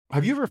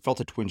Have you ever felt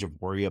a twinge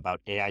of worry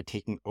about AI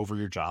taking over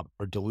your job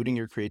or diluting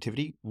your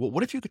creativity? Well,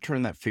 what if you could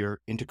turn that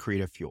fear into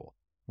creative fuel?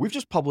 We've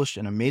just published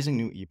an amazing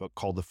new ebook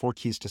called The 4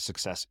 Keys to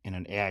Success in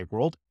an AI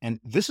World,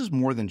 and this is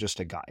more than just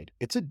a guide.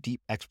 It's a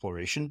deep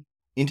exploration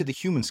into the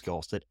human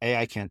skills that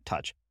AI can't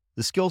touch,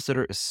 the skills that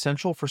are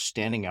essential for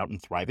standing out and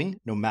thriving,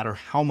 no matter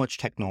how much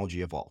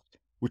technology evolves.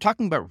 We're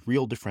talking about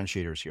real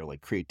differentiators here,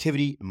 like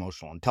creativity,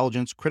 emotional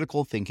intelligence,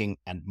 critical thinking,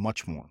 and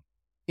much more.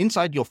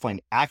 Inside, you'll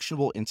find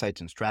actionable insights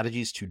and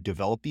strategies to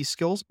develop these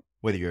skills,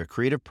 whether you're a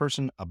creative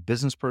person, a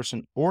business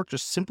person, or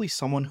just simply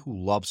someone who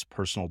loves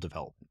personal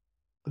development.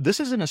 This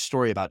isn't a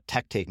story about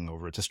tech taking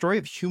over. It's a story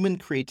of human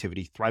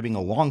creativity thriving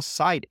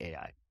alongside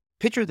AI.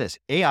 Picture this,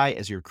 AI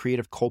as your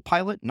creative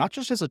co-pilot, not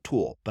just as a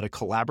tool, but a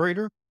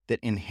collaborator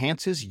that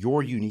enhances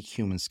your unique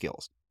human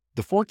skills.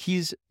 The 4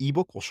 Keys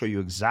ebook will show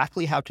you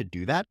exactly how to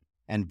do that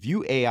and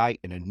view AI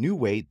in a new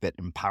way that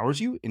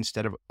empowers you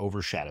instead of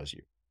overshadows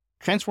you.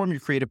 Transform your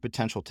creative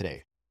potential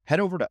today. Head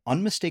over to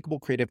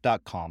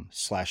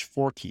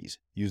unmistakablecreative.com/4keys.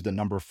 Use the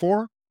number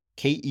 4,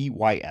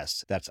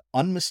 KEYS. That's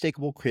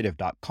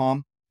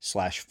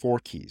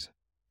unmistakablecreative.com/4keys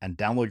and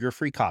download your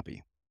free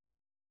copy.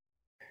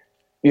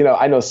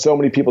 I know so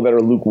many people that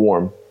are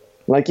lukewarm.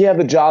 Like, yeah,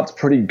 the job's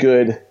pretty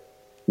good.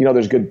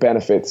 There's good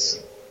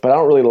benefits, but I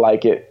don't really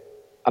like it.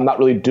 I'm not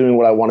really doing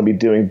what I want to be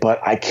doing,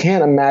 but I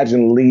can't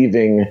imagine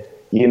leaving,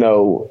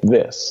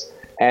 this.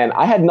 And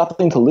I had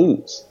nothing to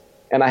lose.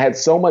 And I had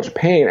so much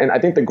pain. And I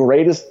think the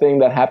greatest thing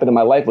that happened in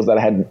my life was that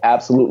I had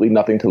absolutely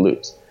nothing to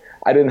lose.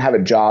 I didn't have a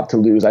job to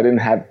lose. I didn't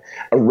have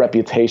a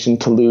reputation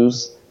to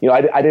lose.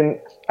 I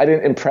didn't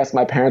impress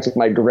my parents with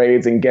my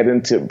grades and get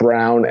into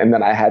Brown. And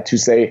then I had to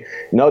say,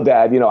 no,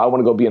 Dad, I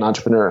want to go be an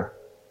entrepreneur.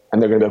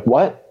 And they're going to be like,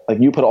 what?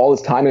 Like, you put all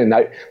this time in, and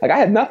I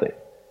had nothing.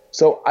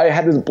 So I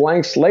had this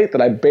blank slate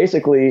that I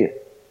basically,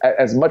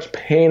 as much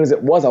pain as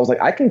it was, I was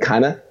like, I can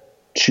kind of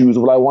choose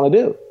what I want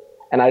to do.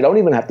 And I don't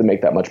even have to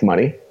make that much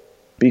money,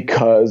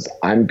 because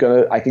I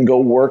can go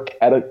work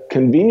at a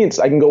convenience.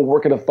 I can go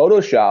work at a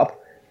photo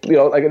shop,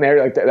 like an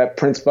area like that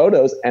prints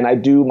photos, and I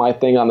do my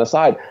thing on the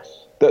side.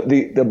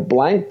 The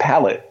blank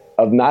palette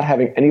of not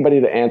having anybody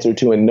to answer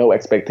to and no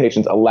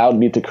expectations allowed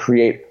me to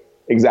create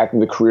exactly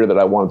the career that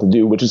I wanted to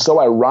do, which is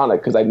so ironic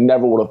because I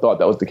never would have thought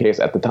that was the case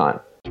at the time.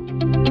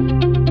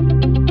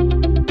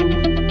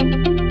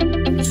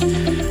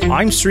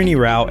 I'm Srini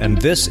Rao,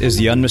 and this is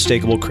the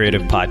Unmistakable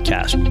Creative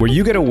Podcast, where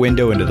you get a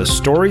window into the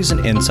stories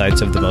and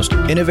insights of the most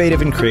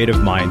innovative and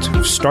creative minds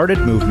who've started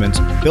movements,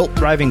 built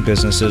thriving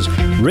businesses,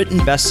 written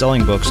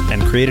best-selling books,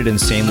 and created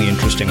insanely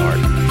interesting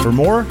art. For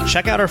more,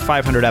 check out our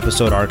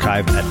 500-episode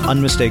archive at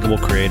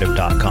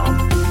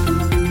unmistakablecreative.com.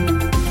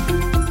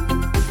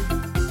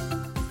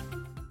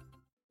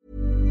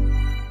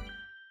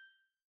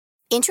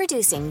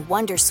 Introducing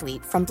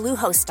Wondersuite from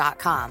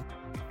Bluehost.com.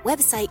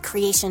 Website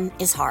creation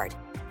is hard.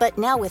 But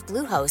now with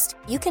Bluehost,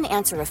 you can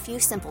answer a few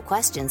simple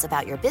questions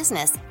about your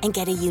business and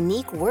get a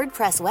unique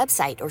WordPress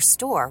website or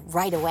store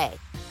right away.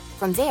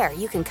 From there,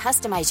 you can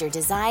customize your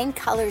design,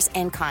 colors,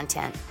 and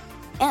content.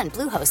 And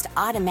Bluehost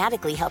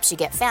automatically helps you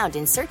get found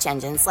in search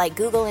engines like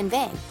Google and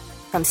Bing.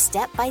 From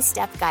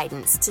step-by-step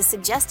guidance to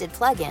suggested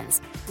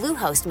plugins,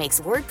 Bluehost makes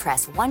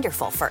WordPress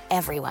wonderful for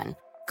everyone.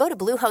 Go to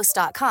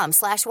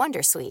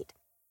bluehost.com/wondersuite.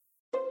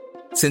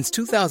 Since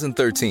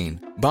 2013,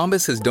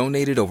 Bombas has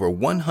donated over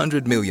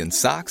 100 million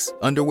socks,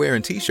 underwear,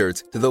 and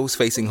T-shirts to those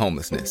facing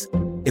homelessness.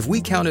 If we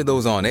counted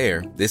those on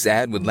air, this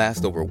ad would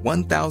last over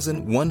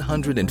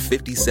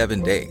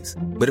 1,157 days.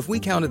 But if we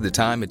counted the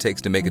time it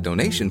takes to make a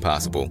donation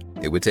possible,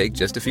 it would take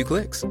just a few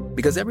clicks.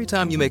 Because every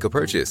time you make a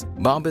purchase,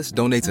 Bombas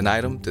donates an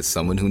item to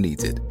someone who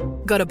needs it.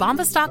 Go to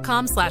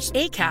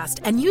bombas.com/ACAST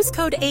and use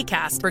code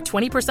ACAST for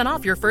 20%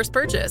 off your first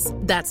purchase.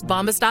 That's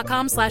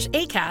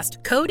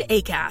bombas.com/ACAST, code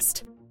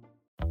ACAST.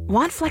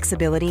 Want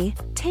flexibility?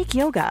 Take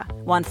yoga.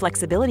 Want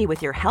flexibility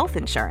with your health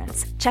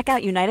insurance? Check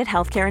out United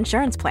Healthcare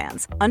Insurance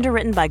Plans.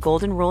 Underwritten by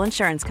Golden Rule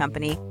Insurance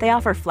Company, they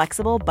offer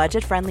flexible,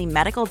 budget-friendly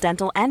medical,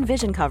 dental, and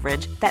vision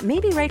coverage that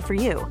may be right for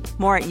you.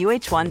 More at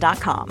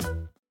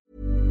uh1.com.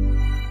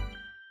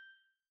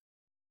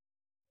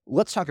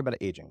 Let's talk about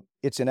aging.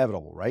 It's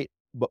inevitable, right?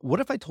 But what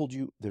if I told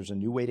you there's a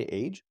new way to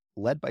age,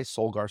 led by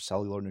Solgar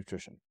Cellular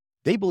Nutrition?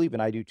 They believe,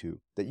 and I do too,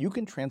 that you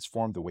can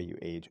transform the way you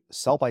age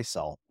cell by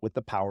cell with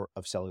the power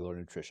of cellular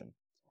nutrition.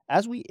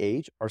 As we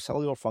age, our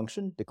cellular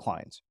function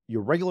declines.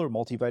 Your regular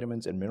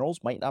multivitamins and minerals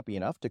might not be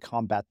enough to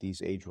combat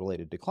these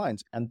age-related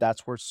declines, and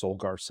that's where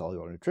Solgar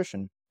Cellular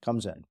Nutrition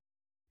comes in.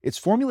 It's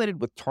formulated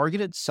with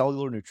targeted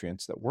cellular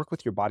nutrients that work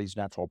with your body's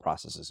natural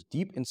processes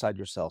deep inside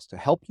your cells to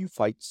help you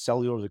fight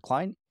cellular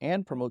decline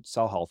and promote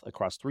cell health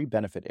across 3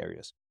 benefit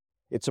areas.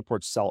 It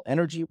supports cell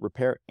energy,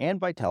 repair,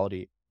 and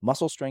vitality,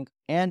 muscle strength,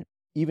 and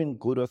even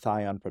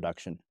glutathione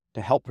production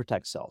to help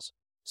protect cells.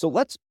 So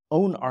let's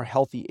own our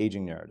healthy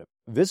aging narrative.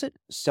 Visit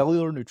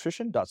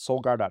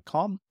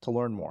cellularnutrition.solgar.com to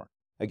learn more.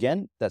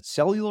 Again, that's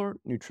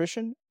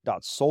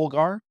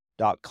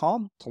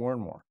cellularnutrition.solgar.com to learn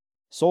more.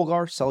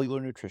 Solgar Cellular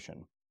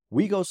Nutrition.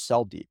 We go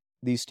cell deep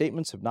These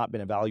statements have not been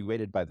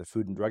evaluated by the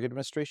Food and Drug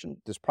Administration.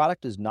 This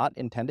product is not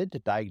intended to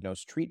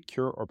diagnose, treat,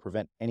 cure, or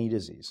prevent any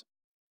disease.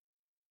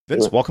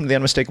 Vince, welcome to The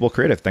Unmistakable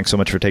Creative. Thanks so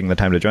much for taking the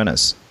time to join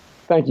us.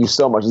 Thank you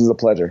so much. This is a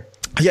pleasure.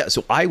 Yeah,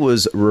 so I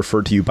was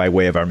referred to you by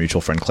way of our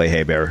mutual friend, Clay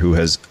Haybear, who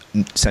has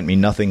sent me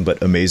nothing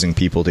but amazing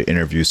people to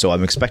interview, so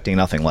I'm expecting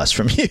nothing less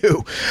from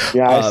you.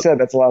 Yeah, I said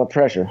that's a lot of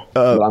pressure.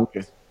 But I'm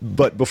good.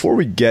 But before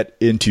we get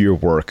into your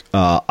work,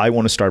 I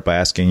want to start by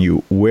asking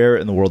you, where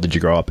in the world did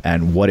you grow up,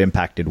 and what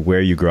impact did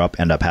where you grew up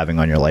end up having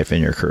on your life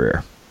and your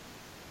career?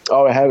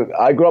 Oh,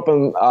 I grew up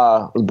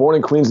was born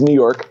in Queens, New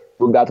York,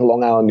 moved out to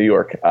Long Island, New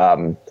York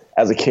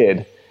as a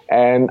kid.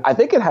 And I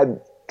think it had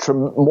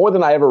more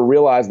than I ever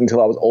realized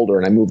until I was older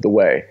and I moved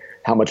away,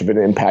 how much of an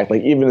impact,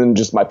 like even in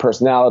just my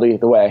personality,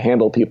 the way I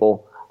handle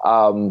people.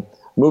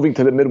 Moving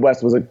to the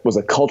Midwest was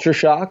a culture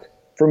shock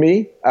for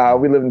me.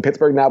 We live in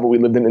Pittsburgh now, but we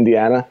lived in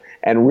Indiana.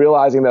 And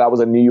realizing that I was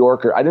a New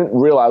Yorker, I didn't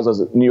realize I was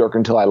a New Yorker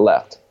until I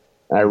left.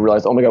 And I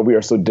realized, oh my God, we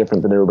are so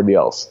different than everybody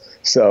else.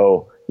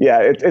 So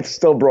yeah, it's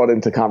still brought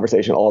into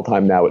conversation all the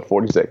time now at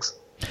 46.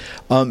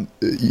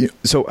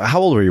 So how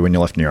old were you when you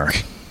left New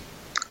York?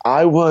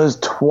 I was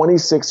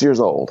 26 years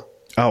old.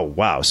 Oh,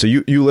 wow. So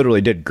you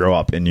literally did grow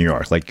up in New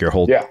York, like your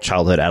whole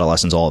childhood,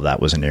 adolescence, all of that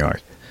was in New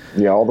York.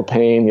 Yeah, all the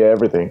pain,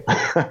 everything.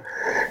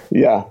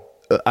 Yeah.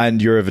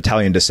 And you're of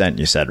Italian descent,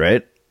 you said,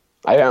 right?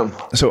 I am.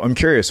 So I'm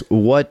curious,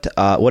 what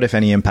if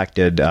any impact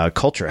did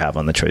culture have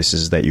on the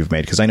choices that you've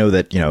made? Because I know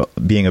that,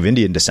 being of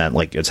Indian descent,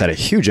 like it's had a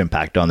huge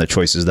impact on the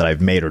choices that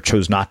I've made or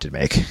chose not to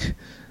make.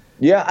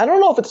 Yeah, I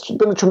don't know if it's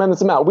been a tremendous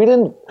amount. We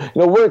didn't,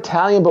 we're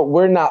Italian, but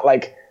we're not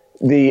like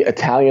the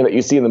Italian that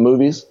you see in the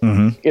movies.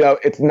 Mm-hmm.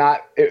 It's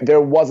not,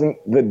 there wasn't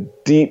the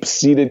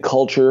deep-seated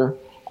culture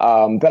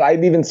that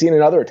I've even seen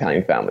in other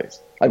Italian families.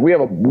 Like, we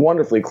have a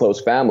wonderfully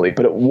close family,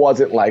 but it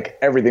wasn't like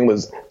everything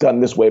was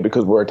done this way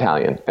because we're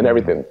Italian and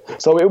everything.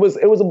 So it was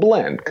a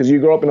blend, because you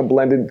grow up in a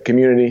blended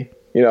community.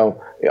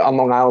 On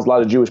Long Island, a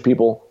lot of Jewish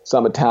people,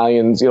 some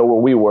Italians, where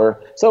we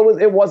were. So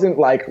it wasn't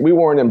like we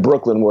weren't in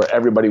Brooklyn where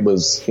everybody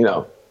was,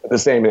 the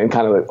same in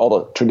kind of like all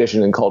the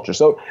tradition and culture.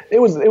 So it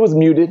was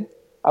muted.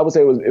 I would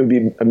say it would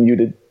be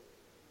muted.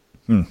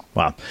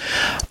 Wow.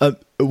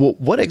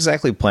 What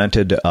exactly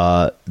planted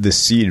the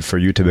seed for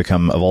you to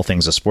become, of all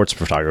things, a sports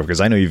photographer?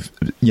 Because I know you've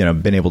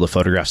been able to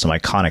photograph some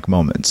iconic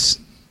moments.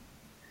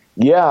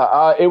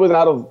 Yeah, it was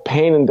out of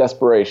pain and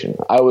desperation.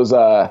 I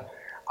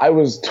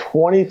was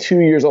 22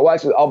 years old.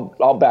 Actually,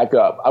 I'll back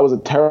up. I was a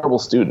terrible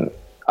student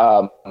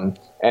and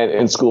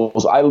in school.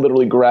 So I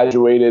literally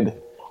graduated.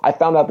 I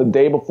found out the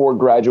day before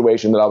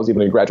graduation that I was even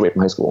going to graduate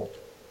from high school.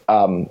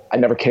 I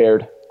never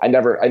cared. I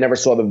never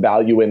saw the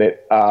value in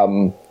it.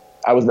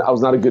 I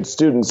was not a good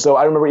student. So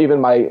I remember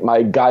even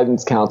my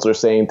guidance counselor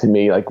saying to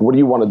me, like, what do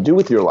you want to do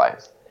with your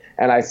life?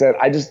 And I said,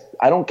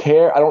 I don't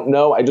care. I don't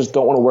know. I just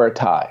don't want to wear a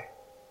tie.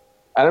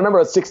 And I remember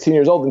I was 16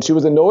 years old and she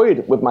was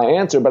annoyed with my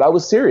answer, but I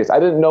was serious. I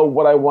didn't know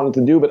what I wanted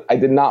to do, but I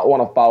did not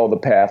want to follow the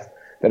path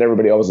that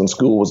everybody else in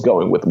school was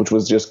going with, which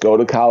was just go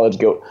to college,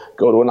 go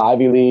to an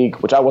Ivy League,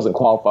 which I wasn't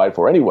qualified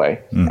for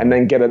anyway, and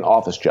then get an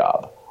office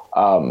job.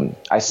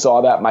 I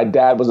saw that my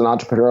dad was an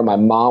entrepreneur. My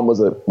mom was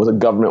a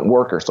government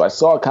worker. So I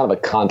saw kind of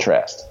a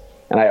contrast,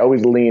 and I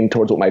always leaned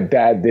towards what my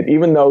dad did,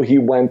 even though he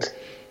went,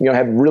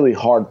 had really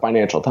hard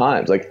financial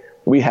times. Like,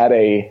 we had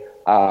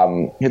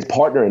his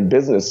partner in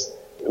business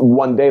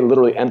one day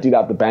literally emptied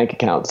out the bank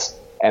accounts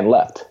and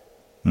left.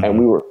 Mm-hmm. And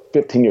we were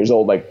 15 years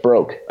old, like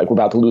broke, like we're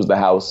about to lose the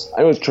house.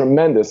 It was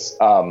tremendous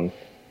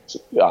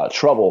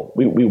trouble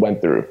we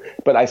went through,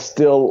 but I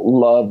still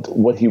loved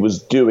what he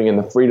was doing and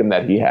the freedom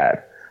that he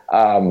had.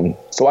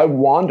 So I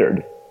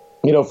wandered,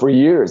 for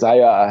years.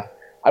 I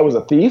was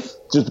a thief,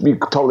 just to be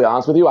totally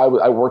honest with you.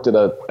 I worked at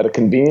a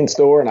convenience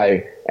store, and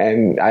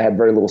I had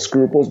very little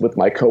scruples with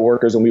my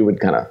coworkers, and we would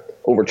kind of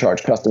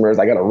overcharge customers.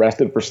 I got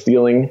arrested for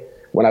stealing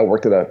when I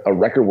worked at a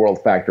Record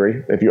World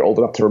factory, if you're old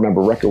enough to remember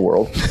Record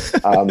World.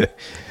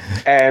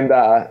 And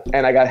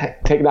I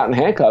got taken out in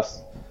handcuffs.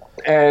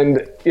 And,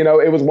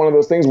 it was one of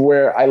those things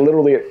where I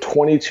literally at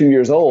 22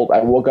 years old,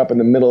 I woke up in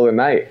the middle of the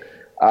night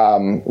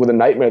with a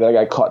nightmare that I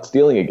got caught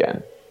stealing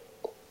again.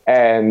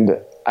 And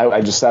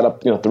I just sat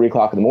up, 3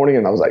 o'clock in the morning,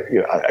 and I was like,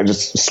 I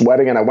just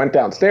sweating, and I went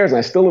downstairs, and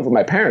I still live with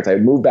my parents. I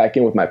had moved back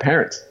in with my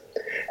parents.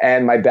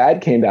 And my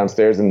dad came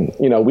downstairs, and,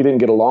 we didn't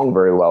get along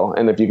very well.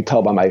 And if you could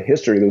tell by my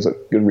history, there was a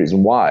good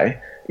reason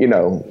why.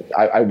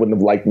 I wouldn't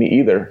have liked me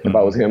either if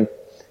I was him.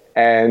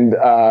 And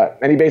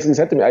he basically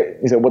said to me,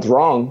 he said, "What's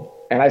wrong?"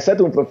 And I said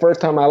to him for the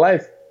first time in my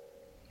life,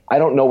 "I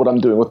don't know what I'm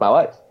doing with my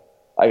life."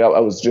 Like, I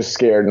was just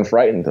scared and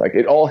frightened. Like,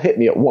 it all hit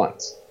me at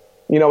once.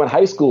 In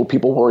high school,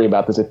 people worry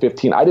about this at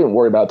 15. I didn't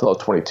worry about it until I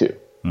was 22.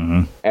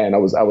 Mm-hmm. And I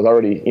was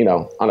already,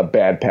 on a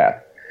bad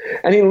path.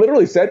 And he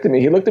literally said to me,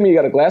 he looked at me, he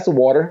got a glass of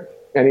water,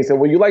 and he said,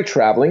 "Well, you like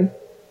traveling,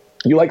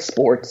 you like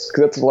sports,"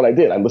 because that's what I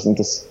did. I listened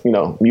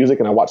to, music,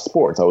 and I watched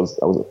sports. I was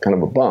kind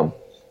of a bum.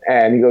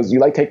 And he goes, "You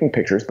like taking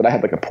pictures," but I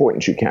had like a point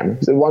and shoot camera.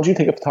 He said, "Why don't you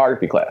take a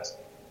photography class?"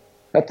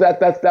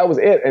 That was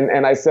it.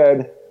 And I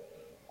said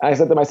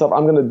to myself,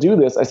 I'm going to do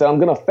this. I said, I'm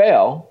going to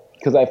fail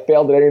because I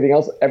failed at everything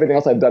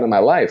else I've done in my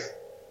life.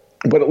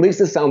 but at least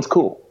this sounds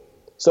cool.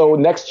 So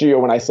next year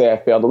when I say I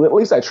failed, at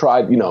least I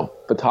tried,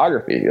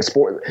 photography, a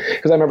sport.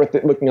 Because I remember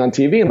looking on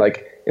TV and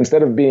like,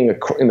 instead of being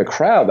in the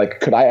crowd,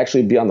 like, could I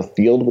actually be on the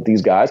field with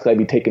these guys? Could I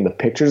be taking the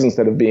pictures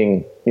instead of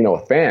being,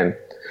 a fan?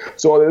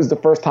 So it was the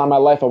first time in my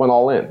life I went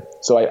all in.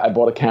 So I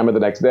bought a camera the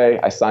next day.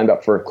 I signed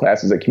up for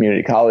classes at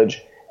community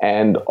college,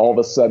 and all of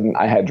a sudden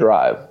I had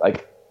drive,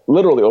 like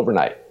literally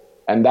overnight.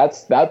 And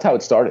that's how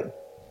it started.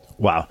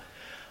 Wow.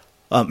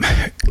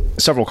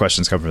 Several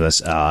questions come from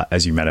this,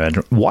 as you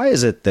mentioned. Why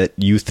is it that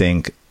you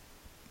think,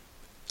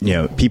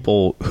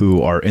 people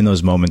who are in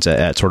those moments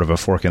at sort of a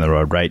fork in the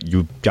road, right?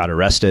 You got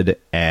arrested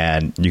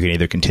and you can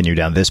either continue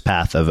down this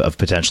path of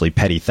potentially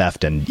petty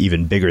theft and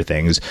even bigger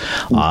things,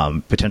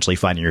 potentially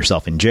finding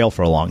yourself in jail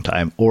for a long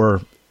time,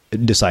 or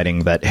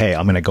deciding that, hey,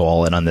 I'm going to go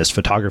all in on this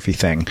photography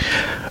thing.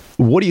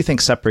 What do you think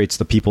separates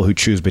the people who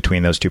choose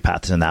between those two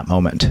paths in that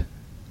moment?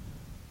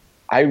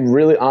 I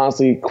really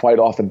honestly quite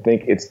often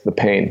think it's the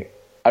pain.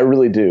 I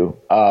really do.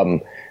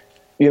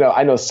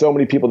 I know so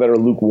many people that are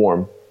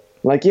lukewarm.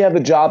 Like, yeah, the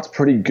job's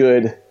pretty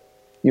good.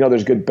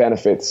 There's good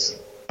benefits,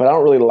 but I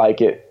don't really like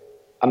it.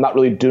 I'm not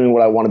really doing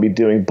what I want to be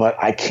doing, but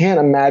I can't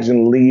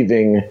imagine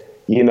leaving,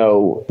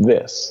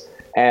 this.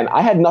 And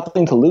I had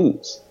nothing to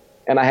lose.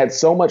 And I had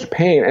so much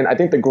pain. And I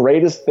think the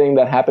greatest thing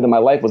that happened in my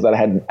life was that I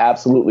had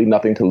absolutely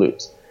nothing to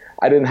lose.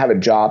 I didn't have a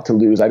job to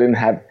lose. I didn't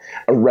have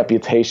a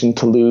reputation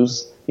to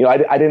lose.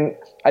 I didn't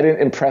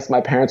impress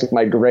my parents with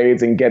my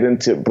grades and get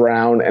into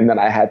Brown. And then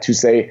I had to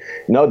say,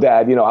 no,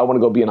 Dad, I want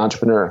to go be an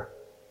entrepreneur.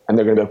 And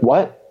they're going to be like,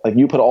 what? Like,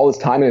 you put all this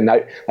time in and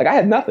I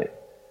had nothing.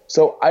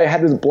 So I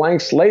had this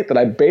blank slate that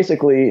I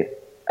basically,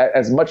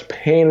 as much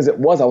pain as it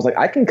was, I was like,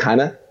 I can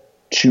kind of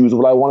choose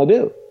what I want to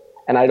do.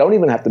 And I don't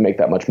even have to make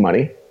that much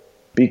money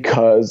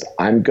because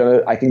I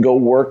can go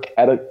work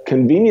at a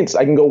convenience.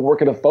 I can go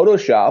work at a photo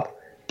shop,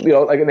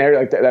 like an area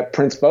like that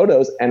prints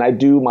photos, and I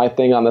do my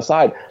thing on the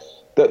side.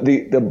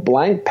 The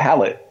blank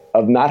palette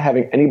of not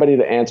having anybody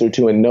to answer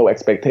to and no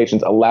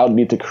expectations allowed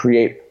me to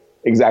create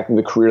exactly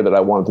the career that I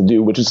wanted to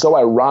do, which is so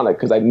ironic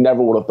because I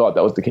never would have thought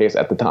that was the case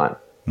at the time.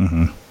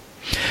 Mm-hmm.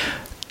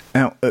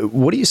 Now,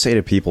 what do you say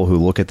to people who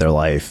look at their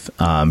life,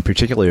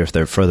 particularly if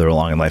they're further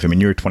along in life? I mean,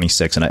 you're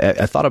 26, and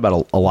I thought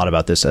about a lot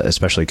about this,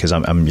 especially because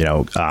I'm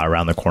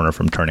around the corner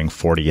from turning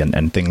 40,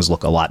 and things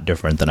look a lot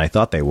different than I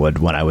thought they would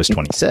when I was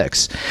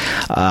 26.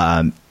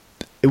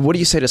 What do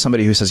you say to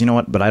somebody who says, you know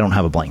what, but I don't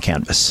have a blank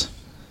canvas?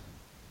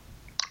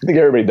 I think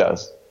everybody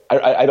does.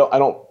 I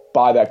don't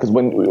buy that, because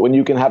when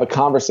you can have a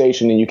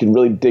conversation and you can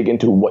really dig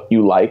into what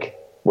you like,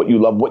 what you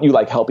love, what you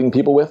like helping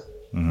people with,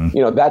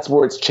 mm-hmm. That's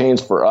where it's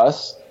changed for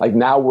us. Like,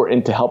 now we're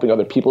into helping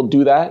other people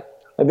do that.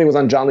 I think it was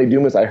on John Lee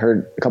Dumas I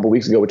heard a couple of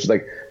weeks ago, which is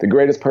like, the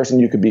greatest person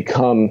you could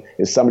become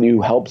is somebody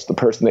who helps the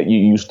person that you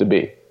used to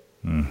be.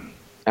 Mm.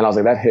 And I was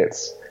like, that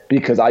hits,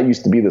 because I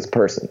used to be this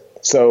person.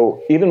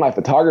 So even my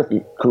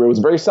photography career was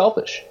very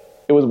selfish.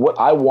 It was what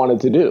I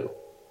wanted to do.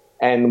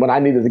 And when I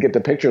needed to get the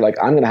picture, like,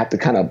 I'm going to have to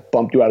kind of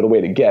bump you out of the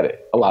way to get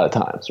it a lot of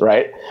times,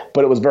 right?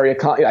 But it was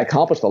I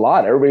accomplished a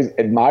lot. Everybody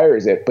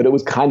admires it, but it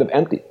was kind of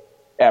empty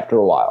after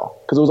a while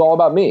because it was all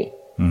about me.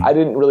 Mm. I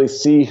didn't really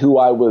see who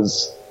I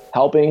was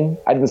helping.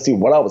 I didn't see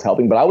what I was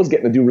helping, but I was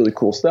getting to do really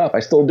cool stuff. I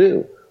still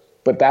do.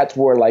 But that's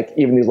where, like,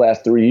 even these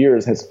last 3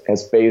 years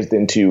has phased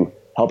into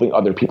helping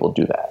other people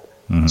do that.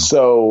 Mm.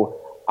 So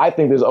I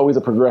think there's always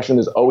a progression.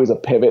 There's always a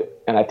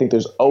pivot. And I think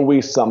there's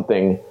always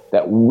something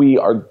that we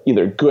are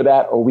either good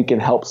at or we can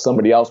help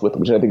somebody else with,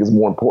 which I think is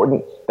more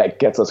important, that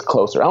gets us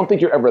closer. I don't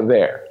think you're ever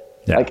there.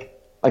 Yeah. Like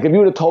if you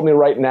would have told me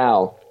right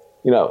now,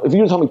 if you would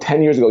have told me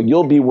 10 years ago,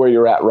 you'll be where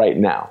you're at right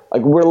now.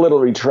 Like, we're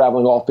literally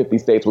traveling all 50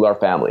 states with our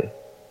family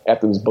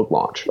after this book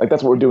launch. Like,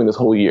 that's what we're doing this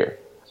whole year.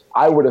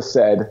 I would have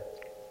said,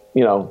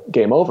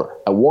 game over.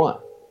 I won.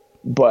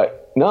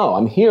 But no,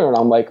 I'm here and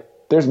I'm like,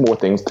 there's more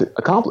things to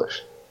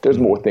accomplish. There's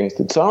more things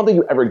to. So I don't think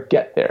you ever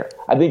get there.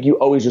 I think you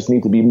always just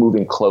need to be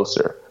moving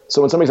closer.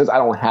 So when somebody says, I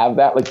don't have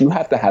that, like, you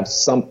have to have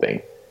something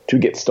to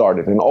get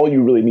started. And all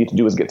you really need to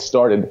do is get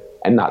started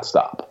and not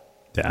stop.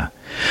 Yeah.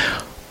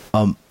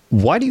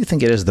 Why do you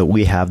think it is that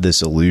we have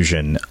this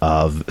illusion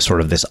of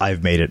sort of this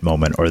I've made it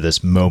moment, or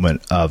this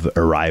moment of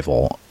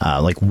arrival?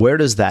 Like, where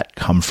does that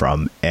come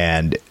from?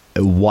 And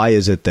why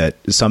is it that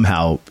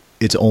somehow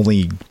it's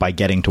only by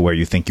getting to where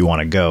you think you want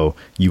to go,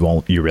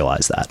 you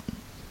realize that?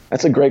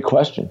 That's a great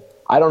question.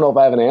 I don't know if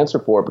I have an answer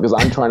for it, because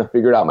I'm trying to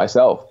figure it out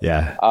myself.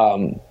 Yeah.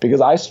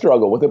 Because I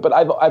struggle with it, but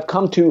I've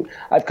come to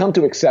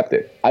accept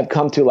it. I've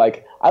come to,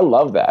 like, I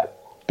love that,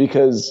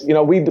 because,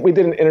 we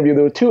did an interview.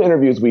 There were 2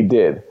 interviews we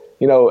did,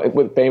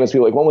 with famous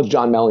people. Like, one was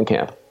John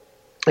Mellencamp,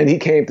 and he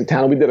came to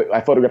town.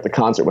 I photographed a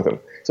concert with him,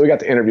 so we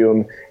got to interview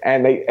him.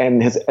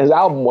 And his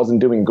album wasn't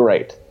doing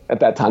great at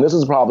that time. This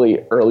was probably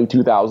early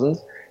 2000s,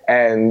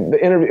 and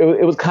the interview,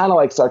 it was kind of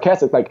like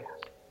sarcastic, like,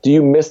 do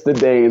you miss the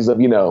days of,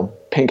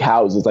 Pink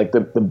Houses, like the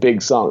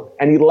big song?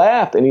 And he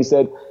laughed and he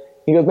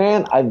goes,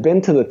 man, I've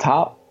been to the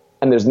top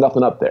and there's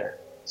nothing up there.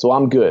 So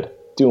I'm good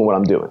doing what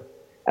I'm doing.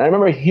 And I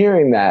remember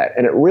hearing that,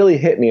 and it really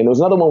hit me. And there was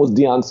another one was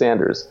Deion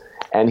Sanders,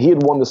 and he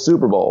had won the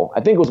Super Bowl.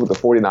 I think it was with the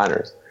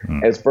 49ers.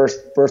 His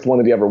first one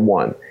that he ever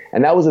won.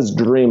 And that was his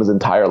dream his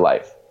entire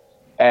life.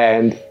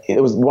 And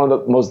it was one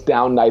of the most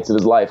down nights of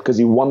his life because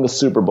he won the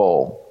Super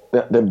Bowl,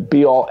 the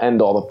be-all,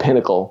 end-all, the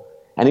pinnacle.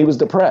 And he was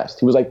depressed.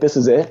 He was like, this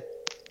is it.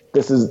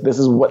 This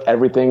is what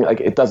everything,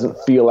 like, it doesn't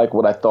feel like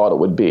what I thought it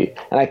would be.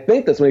 And I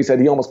think that's when he said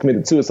he almost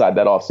committed suicide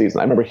that offseason.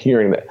 I remember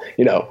hearing that,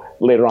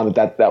 later on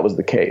that was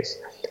the case.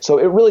 So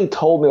it really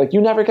told me, like,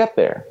 you never get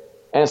there.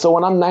 And so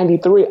when I'm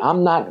 93,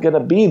 I'm not going to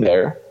be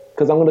there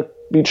because I'm going to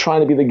be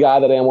trying to be the guy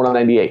that I am when I'm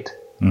 98.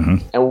 Mm-hmm.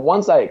 And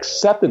once I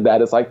accepted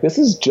that, it's like, this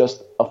is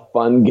just a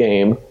fun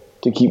game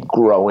to keep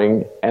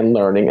growing and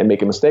learning and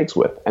making mistakes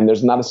with. And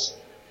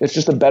it's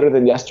just a better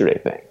than yesterday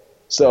thing.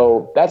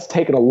 So that's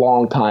taken a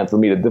long time for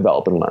me to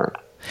develop and learn.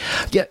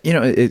 Yeah,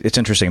 it's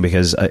interesting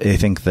because I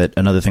think that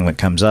another thing that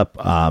comes up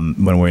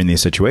when we're in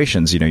these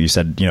situations, you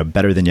said,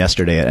 better than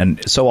yesterday.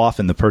 And so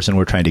often the person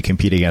we're trying to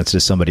compete against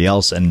is somebody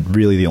else. And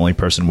really the only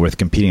person worth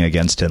competing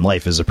against in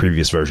life is a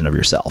previous version of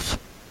yourself.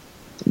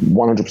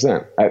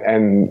 100%.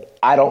 And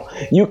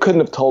you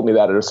couldn't have told me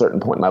that at a certain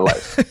point in my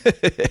life.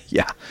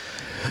 Yeah.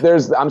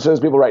 I'm sure there's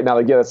people right now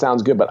like, yeah, that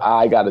sounds good, but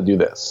I got to do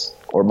this.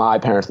 Or my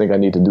parents think I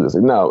need to do this.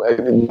 No,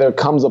 there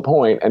comes a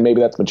point, and maybe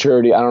that's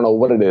maturity. I don't know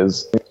what it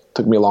is. It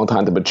took me a long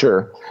time to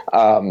mature.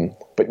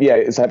 But yeah,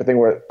 it's the type of thing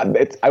where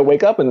I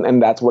wake up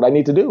and that's what I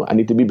need to do. I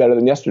need to be better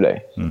than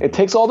yesterday. Mm-hmm. It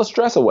takes all the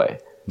stress away.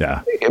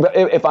 Yeah.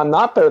 If I'm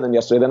not better than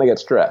yesterday, then I get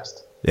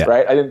stressed. Yeah.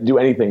 Right? I didn't do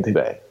anything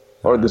today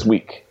or this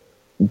week.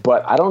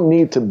 But I don't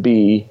need to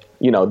be,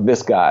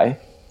 this guy.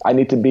 I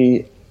need to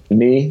be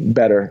me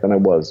better than I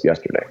was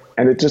yesterday.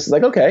 And it's just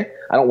like, okay,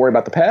 I don't worry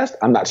about the past.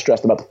 I'm not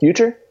stressed about the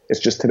future. It's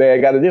just today I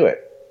got to do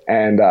it.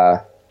 And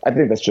I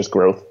think that's just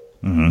growth.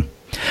 Mm-hmm.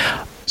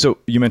 So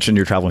you mentioned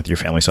you're traveling with your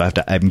family. So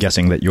I'm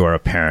guessing that you're a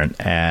parent.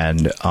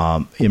 And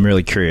I'm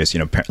really curious,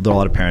 there are a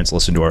lot of parents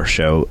listen to our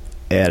show.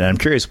 And I'm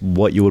curious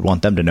what you would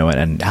want them to know.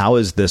 And how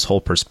has this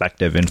whole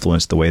perspective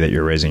influenced the way that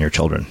you're raising your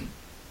children?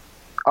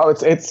 Oh,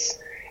 it's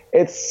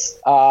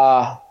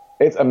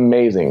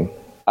amazing.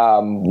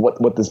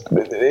 This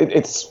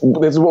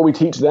is what we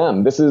teach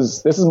them. This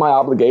is my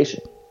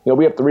obligation.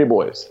 We have 3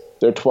 boys.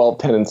 They're 12,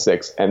 10, and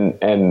 6. And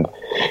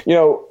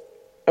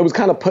it was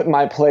kind of put in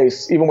my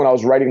place even when I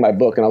was writing my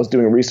book and I was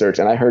doing research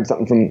and I heard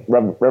something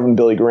from Reverend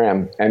Billy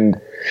Graham. And,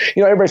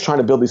 everybody's trying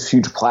to build this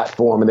huge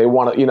platform and they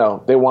want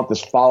to, they want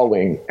this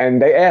following.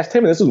 And they asked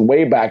him, and this was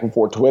way back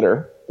before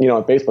Twitter,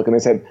 on Facebook, and they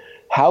said,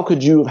 how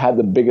could you have had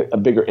a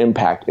bigger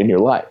impact in your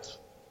life?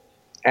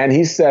 And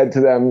he said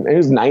to them, and he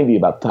was 90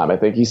 about the time, I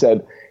think, he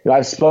said,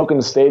 I've spoken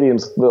to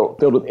stadiums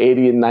filled with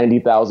 80 and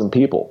 90,000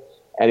 people.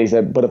 And he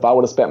said, but if I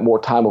would have spent more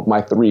time with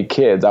my 3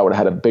 kids, I would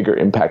have had a bigger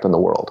impact on the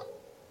world.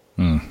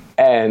 Mm.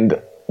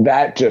 And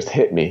that just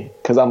hit me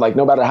because I'm like,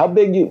 no matter how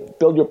big you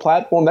build your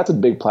platform, that's a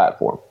big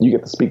platform. You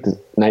get to speak to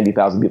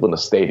 90,000 people in a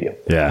stadium.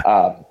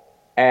 Yeah.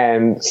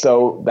 And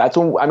so that's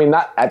when,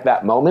 not at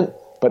that moment,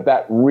 but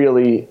that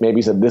really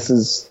maybe said, this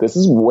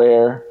is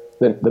where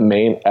the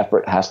main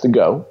effort has to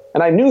go.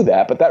 And I knew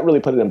that, but that really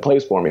put it in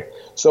place for me.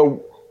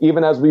 So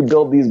even as we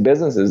build these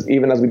businesses,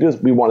 even as we do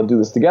this, we want to do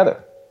this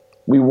together.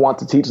 We want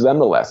to teach them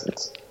the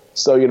lessons.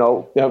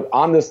 So,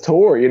 on this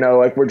tour,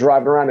 like we're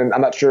driving around and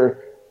I'm not sure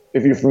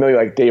if you're familiar,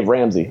 like Dave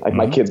Ramsey, like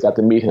my kids got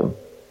to meet him,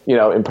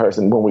 in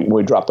person when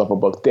we dropped off a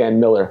book. Dan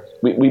Miller,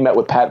 we met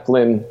with Pat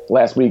Flynn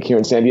last week here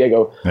in San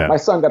Diego. Yeah. My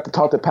son got to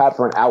talk to Pat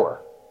for an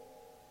hour,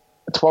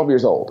 12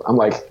 years old. I'm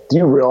like, do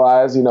you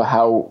realize,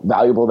 how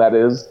valuable that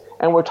is?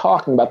 And we're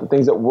talking about the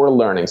things that we're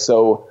learning.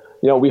 So,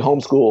 we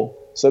homeschool.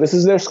 So this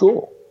is their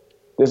school.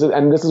 This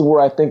is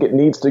where I think it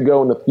needs to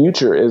go in the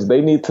future is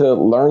they need to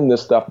learn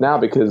this stuff now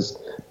because,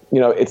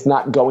 it's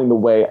not going the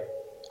way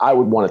I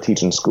would want to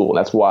teach in school.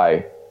 That's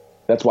why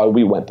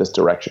we went this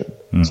direction.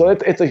 Mm. So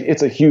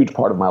it's a huge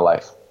part of my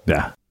life.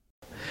 Yeah.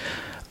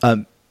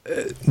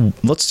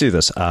 Let's do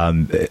this.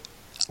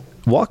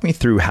 Walk me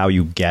through how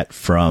you get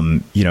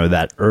from,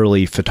 that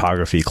early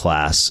photography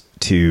class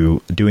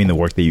to doing the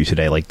work that you do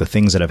today, like the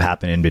things that have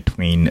happened in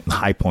between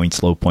high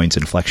points, low points,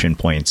 inflection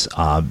points.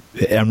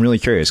 I'm really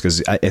curious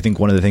because I think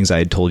one of the things I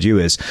had told you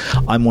is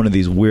I'm one of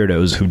these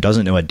weirdos who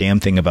doesn't know a damn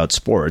thing about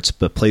sports,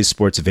 but plays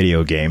sports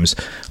video games.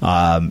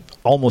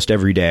 Almost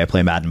every day I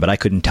play Madden, but I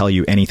couldn't tell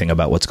you anything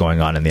about what's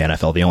going on in the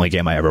NFL. The only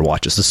game I ever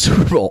watch is the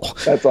Super Bowl.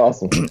 That's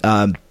awesome.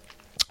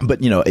 But,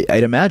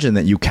 I'd imagine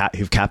that you've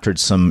captured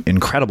some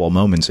incredible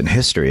moments in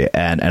history.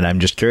 And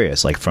I'm just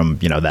curious, like from,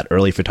 that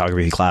early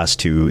photography class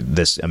to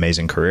this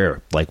amazing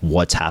career, like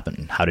what's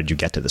happened? How did you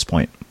get to this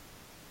point?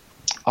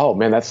 Oh,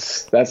 man,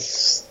 there's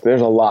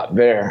a lot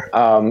there.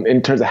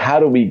 In terms of how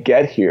do we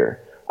get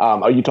here?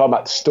 Are you talking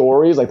about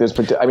stories? Like there's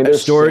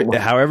story, so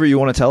however you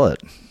want to tell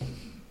it.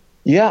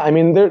 Yeah.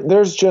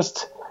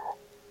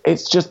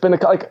 It's just been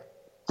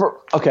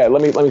okay,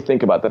 let me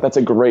think about that. That's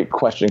a great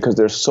question because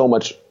there's so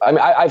much.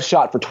 I've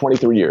shot for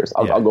 23 years.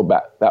 I'll go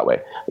back that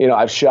way.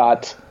 I've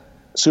shot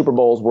Super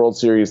Bowls, World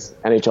Series,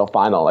 NHL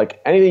final, like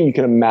anything you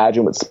can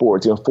imagine with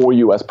sports. 4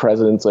 U.S.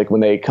 presidents, like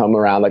when they come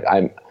around, like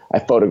I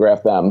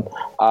photograph them.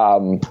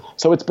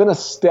 So it's been a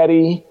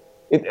steady.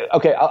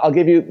 I'll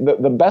give you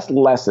the best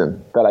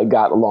lesson that I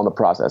got along the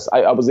process.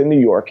 I was in New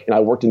York, and I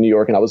worked in New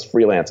York, and I was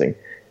freelancing,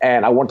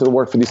 and I wanted to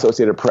work for the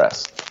Associated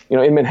Press,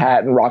 in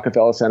Manhattan,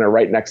 Rockefeller Center,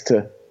 right next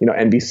to,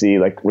 NBC,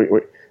 like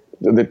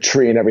the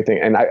tree and everything.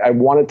 And I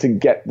wanted to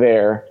get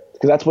there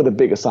because that's where the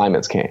big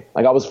assignments came.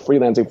 Like I was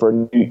freelancing for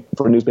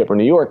a newspaper in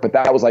New York, but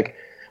that was like,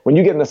 when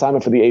you get an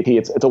assignment for the AP,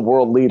 it's a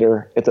world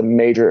leader. It's a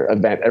major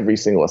event, every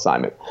single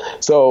assignment.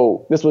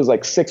 So this was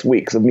like 6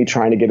 weeks of me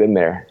trying to get in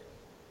there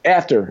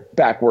after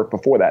back work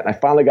before that. And I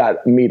finally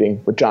got a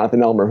meeting with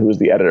Jonathan Elmer, who was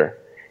the editor,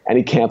 and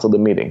he canceled the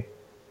meeting.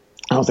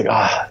 I was like,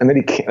 and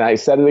then I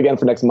said it again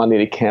for next Monday,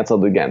 and he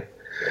canceled it again.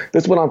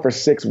 This went on for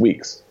 6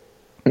 weeks.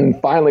 And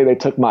finally they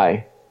took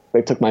my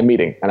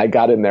meeting, and I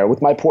got in there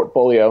with my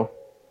portfolio,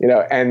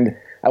 and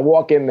I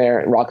walk in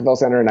there at Rockefeller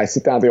Center, and I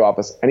sit down at the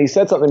office, and he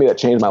said something to me that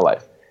changed my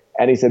life.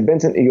 And he said,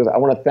 Vincent, he goes, I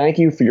want to thank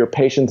you for your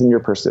patience and your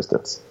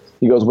persistence.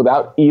 He goes,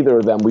 without either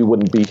of them, we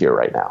wouldn't be here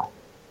right now.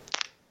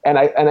 And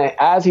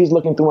as he's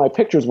looking through my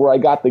pictures where I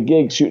got the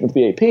gig shooting for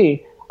the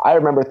AP, I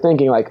remember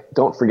thinking, like,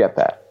 don't forget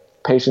that.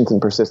 Patience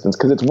and persistence.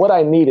 Because it's what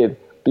I needed,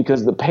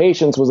 because the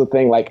patience was a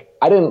thing. Like,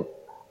 I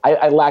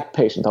lacked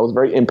patience. I was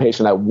very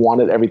impatient. I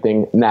wanted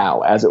everything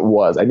now as it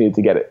was. I needed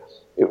to get it.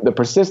 The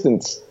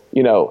persistence,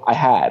 I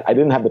had. I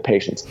didn't have the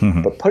patience.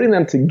 Mm-hmm. But putting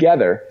them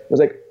together, it was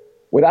like,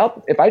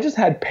 if I just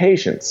had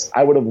patience,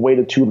 I would have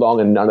waited too long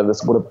and none of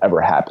this would have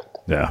ever happened.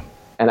 Yeah.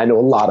 And I know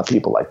a lot of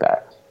people like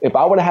that. If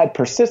I would have had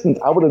persistence,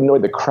 I would have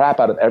annoyed the crap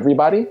out of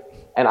everybody,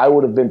 and I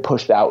would have been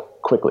pushed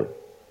out quickly.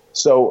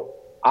 So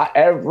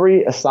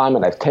every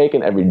assignment I've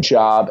taken, every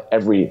job,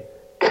 every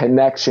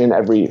connection,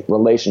 every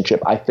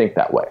relationship, I think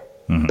that way.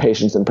 Mm-hmm.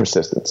 Patience and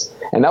persistence.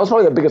 And that was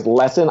probably the biggest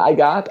lesson I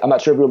got. I'm not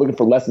sure if you're looking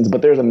for lessons,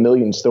 but there's a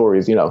million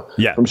stories,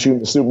 from shooting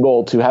the Super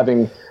Bowl to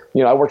having,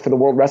 I worked for the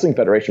World Wrestling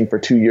Federation for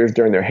 2 years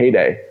during their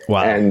heyday.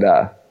 Wow. And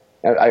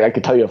I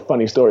could tell you a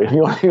funny story.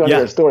 You want to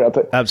hear a story?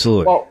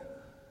 Absolutely. Well,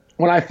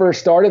 when I first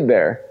started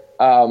there,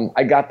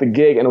 I got the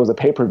gig, and it was a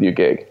pay-per-view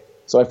gig.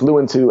 So I flew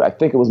into, I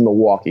think it was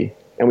Milwaukee,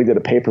 and we did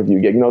a pay-per-view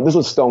gig. This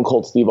was Stone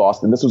Cold Steve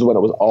Austin. This was when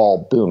it was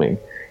all booming.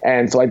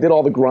 And so I did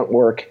all the grunt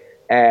work.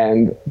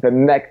 And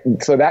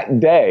so that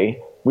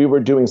day, we were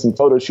doing some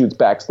photo shoots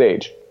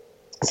backstage.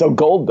 So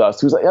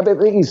Goldust, who's, I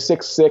think he's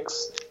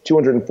 6'6",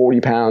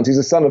 240 pounds. He's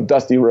the son of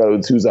Dusty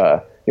Rhodes, who's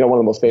one of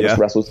the most famous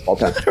wrestlers of all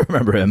time. I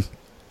remember him.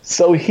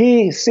 So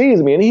he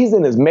sees me, and he's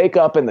in his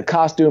makeup and the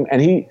costume,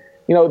 and he,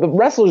 the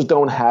wrestlers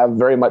don't have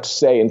very much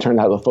say in terms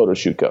of how the photo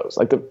shoot goes.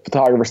 Like the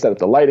photographer set up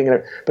the lighting,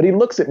 but he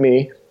looks at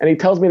me and he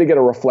tells me to get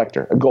a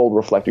reflector, a gold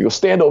reflector. He goes,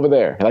 stand over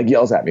there. He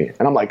yells at me.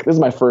 And I'm like, this is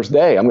my first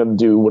day. I'm going to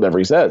do whatever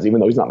he says, even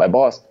though he's not my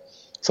boss.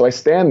 So I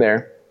stand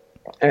there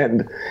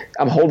and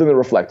I'm holding the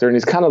reflector, and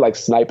he's kind of like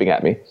sniping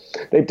at me.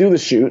 They do the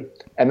shoot,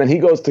 and then he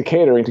goes to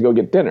catering to go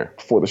get dinner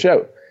before the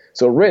show.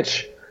 So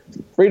Rich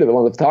Frieda,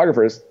 one of the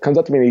photographers, comes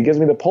up to me and he gives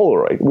me the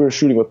Polaroid. We were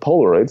shooting with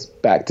Polaroids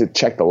back to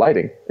check the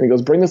lighting. And he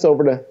goes, bring this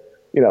over to,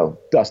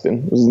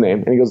 Dustin was his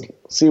name. And he goes,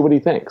 see what he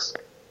thinks,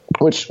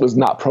 which was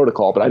not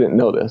protocol, but I didn't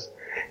know this.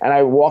 And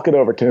I walk it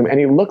over to him, and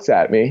he looks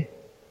at me,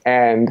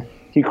 and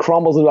he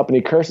crumbles it up and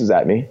he curses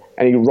at me,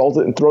 and he rolls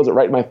it and throws it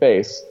right in my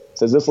face,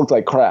 says, this looks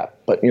like crap,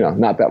 but,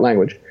 not that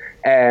language,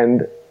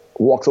 and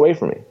walks away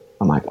from me.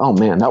 I'm like, oh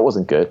man, that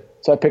wasn't good.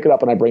 So I pick it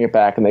up and I bring it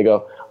back, and they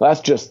go, well,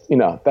 that's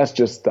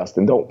just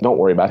Dustin. Don't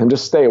worry about him.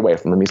 Just stay away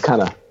from him. He's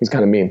kind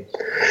of mean.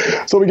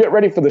 So we get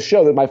ready for the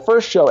show. My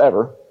first show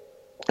ever,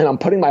 and I'm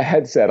putting my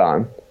headset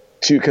on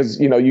because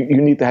you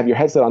need to have your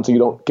headset on so you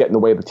don't get in the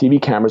way of the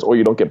TV cameras or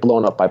you don't get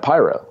blown up by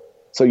pyro.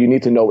 So you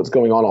need to know what's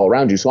going on all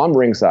around you. So I'm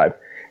ringside,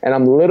 and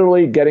I'm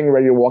literally getting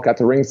ready to walk out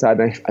to ringside,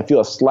 and I feel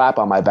a slap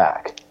on my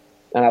back,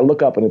 and I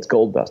look up, and it's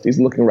Goldust. He's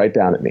looking right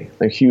down at me,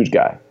 a huge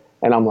guy,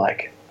 and I'm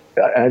like,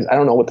 I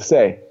don't know what to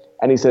say.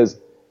 And he says,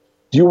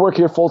 do you work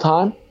here full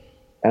time?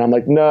 And I'm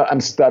like, no,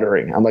 I'm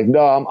stuttering. I'm like, no,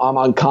 I'm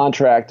on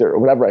contract or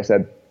whatever I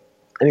said.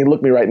 And he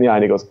looked me right in the eye,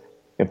 and he goes,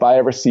 if I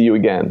ever see you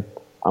again,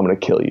 I'm going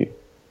to kill you.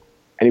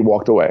 And he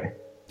walked away.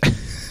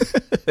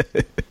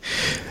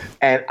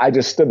 And I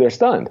just stood there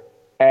stunned.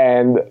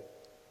 And,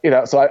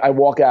 so I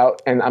walk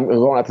out, and I'm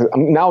going out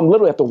now I'm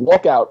literally have to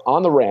walk out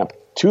on the ramp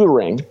to the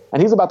ring,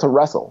 and he's about to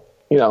wrestle,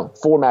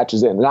 4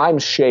 matches in, and I'm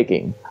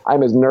shaking.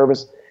 I'm as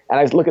nervous. And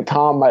I look at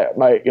Tom,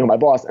 my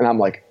boss, and I'm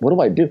like, what do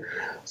I do?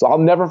 So I'll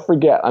never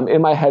forget. I'm in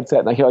my headset,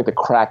 and I hear the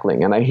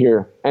crackling, and I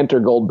hear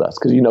enter Goldust,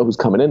 because you know who's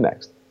coming in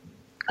next.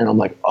 And I'm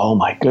like, oh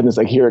my goodness,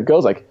 here it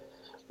goes.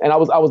 And I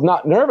was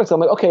not nervous.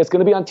 I'm like, okay, it's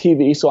going to be on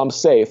TV, so I'm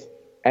safe.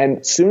 And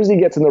as soon as he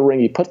gets in the ring,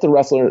 he puts the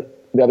wrestler,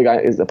 the other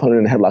guy, his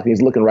opponent, in a headlock, and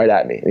he's looking right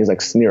at me, and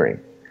he's sneering.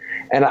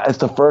 And it's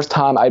the first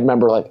time I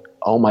remember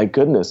oh my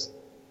goodness,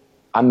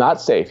 I'm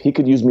not safe. He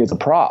could use me as a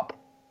prop.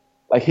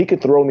 He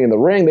could throw me in the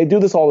ring. They do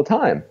this all the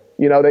time.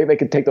 They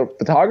could take the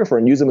photographer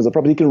and use him as a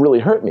prop. He could really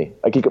hurt me.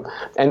 He could,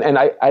 and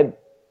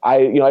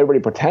everybody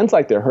pretends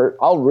like they're hurt.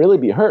 I'll really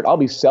be hurt. I'll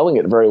be selling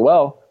it very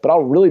well, but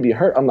I'll really be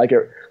hurt.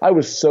 I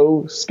was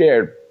so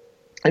scared.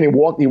 And he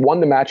won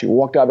the match. He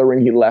walked out of the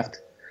ring. He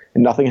left,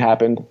 and nothing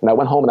happened. And I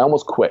went home, and I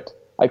almost quit.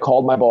 I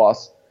called my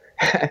boss,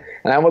 And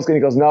I almost he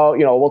goes, no,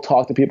 we'll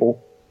talk to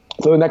people.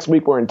 So the next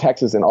week we're in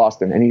Texas in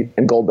Austin,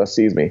 and Goldust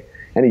sees me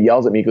and he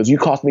yells at me. He goes, you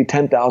cost me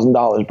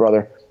 $10,000,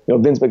 brother.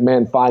 Vince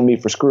McMahon fined me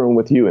for screwing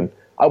with you, and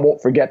I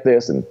won't forget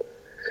this. And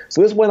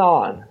so this went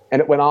on,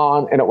 and it went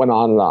on, and it went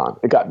on and on.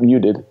 It got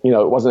muted.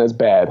 It wasn't as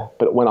bad,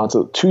 but it went on.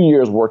 So 2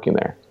 years working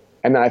there.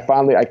 And then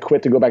I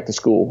quit to go back to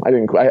school.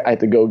 I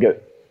had to go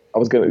I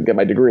was going to get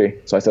my degree.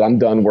 So I said, I'm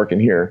done working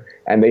here.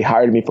 And they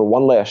hired me for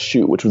one last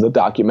shoot, which was a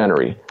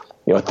documentary,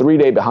 a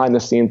 3-day behind the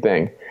scene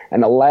thing.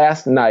 And the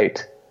last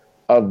night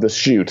of the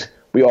shoot,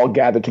 we all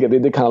gathered together.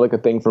 They did kind of like a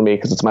thing for me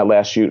because it's my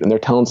last shoot, and they're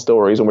telling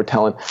stories, and we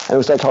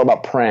started talking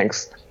about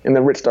pranks. And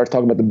then Rich starts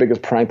talking about the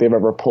biggest prank they've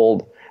ever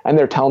pulled. And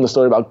they're telling the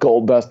story about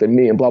Goldust and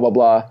me and blah, blah,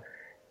 blah.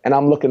 And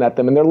I'm looking at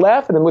them, and they're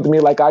laughing with me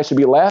like I should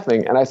be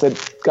laughing. And I said,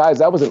 guys,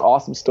 that was an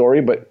awesome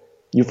story, but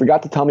you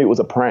forgot to tell me it was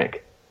a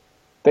prank.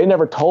 They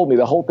never told me.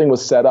 The whole thing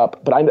was set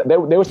up. But they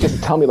were supposed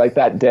to tell me like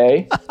that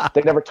day.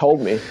 They never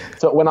told me.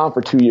 So it went on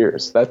for 2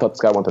 years. I thought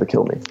this guy wanted to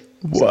kill me.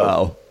 Wow.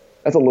 So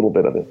that's a little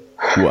bit of it.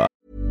 Wow.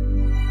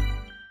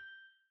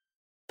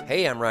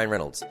 Hey, I'm Ryan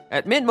Reynolds.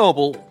 At Mint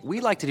Mobile, we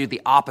like to do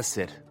the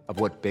opposite of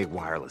what Big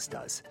Wireless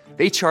does.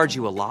 They charge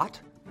you a lot.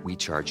 We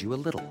charge you a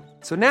little.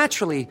 So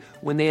naturally,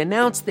 when they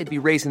announced they'd be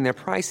raising their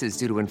prices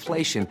due to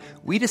inflation,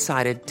 we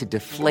decided to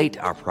deflate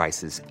our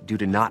prices due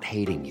to not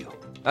hating you.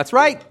 That's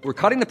right. We're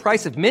cutting the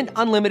price of Mint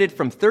Unlimited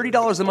from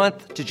 $30 a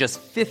month to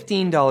just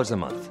 $15 a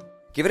month.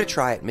 Give it a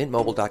try at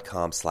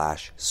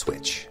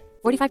mintmobile.com/switch.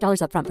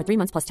 $45 up front for 3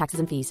 months plus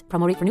taxes and fees.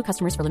 Promo rate for new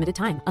customers for limited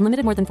time.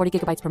 Unlimited more than 40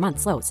 gigabytes per month.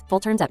 Slows full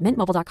terms at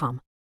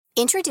mintmobile.com.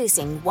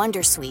 Introducing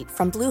Wondersuite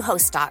from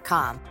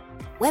Bluehost.com.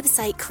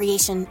 Website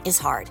creation is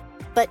hard,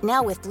 but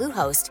now with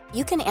Bluehost,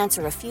 you can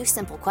answer a few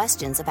simple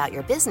questions about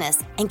your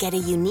business and get a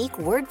unique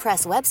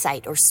WordPress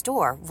website or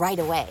store right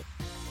away.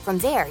 From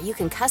there, you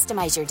can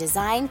customize your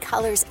design,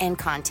 colors, and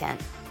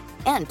content.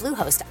 And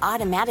Bluehost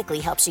automatically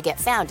helps you get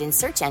found in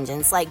search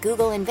engines like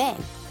Google and Bing.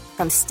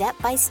 From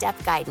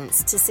step-by-step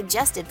guidance to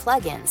suggested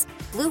plugins,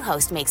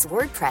 Bluehost makes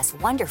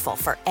WordPress wonderful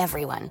for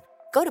everyone.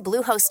 Go to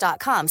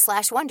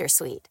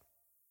bluehost.com/wondersuite.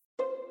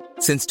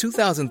 Since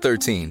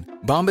 2013,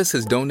 Bombas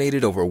has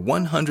donated over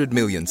 100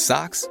 million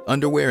socks,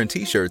 underwear, and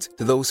T-shirts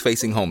to those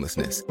facing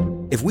homelessness.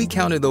 If we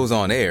counted those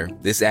on air,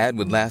 this ad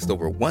would last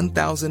over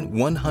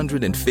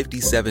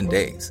 1,157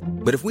 days.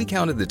 But if we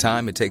counted the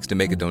time it takes to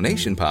make a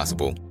donation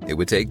possible, it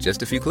would take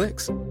just a few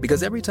clicks.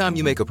 Because every time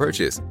you make a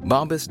purchase,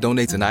 Bombas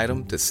donates an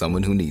item to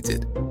someone who needs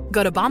it.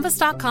 Go to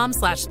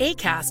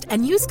bombas.com/ACAST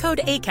and use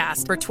code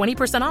ACAST for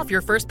 20% off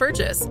your first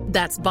purchase.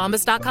 That's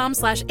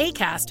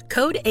bombas.com/ACAST,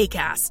 code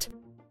ACAST.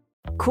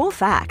 Cool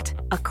fact,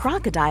 a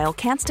crocodile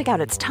can't stick out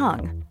its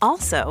tongue.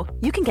 Also,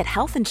 you can get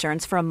health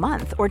insurance for a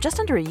month or just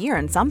under a year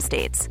in some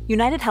states.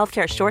 United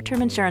Healthcare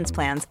short-term insurance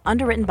plans,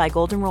 underwritten by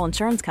Golden Rule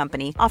Insurance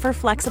Company, offer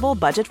flexible,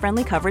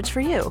 budget-friendly coverage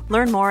for you.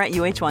 Learn more at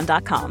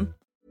uh1.com.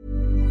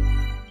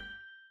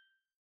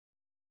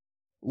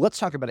 Let's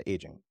talk about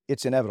aging.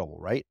 It's inevitable,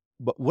 right?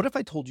 But what if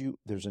I told you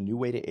there's a new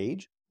way to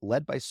age,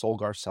 led by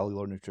Solgar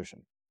Cellular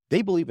Nutrition?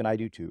 They believe, and I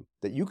do too,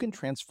 that you can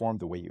transform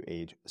the way you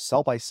age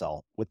cell by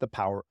cell with the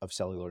power of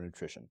cellular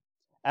nutrition.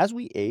 As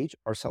we age,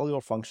 our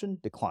cellular function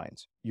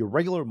declines. Your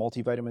regular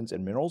multivitamins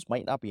and minerals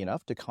might not be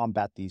enough to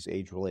combat these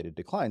age-related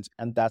declines,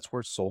 and that's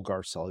where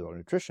Solgar Cellular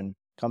Nutrition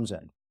comes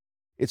in.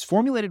 It's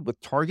formulated with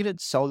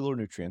targeted cellular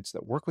nutrients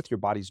that work with your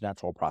body's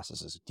natural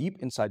processes deep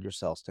inside your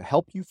cells to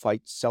help you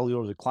fight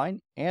cellular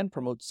decline and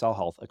promote cell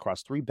health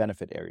across 3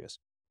 benefit areas.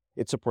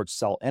 It supports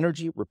cell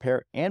energy,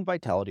 repair, and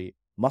vitality,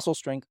 muscle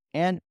strength,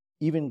 and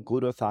even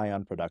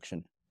glutathione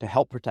production to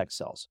help protect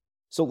cells.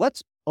 So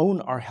let's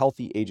own our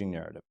healthy aging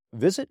narrative.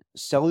 Visit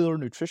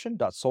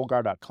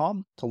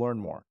cellularnutrition.solgar.com to learn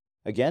more.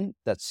 Again,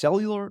 that's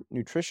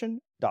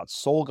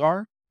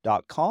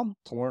cellularnutrition.solgar.com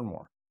to learn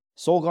more.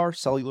 Solgar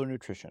Cellular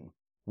Nutrition.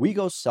 We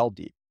go cell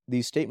deep.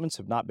 These statements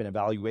have not been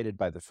evaluated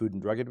by the Food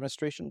and Drug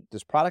Administration.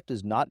 This product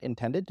is not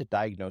intended to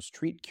diagnose,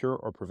 treat, cure,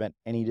 or prevent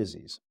any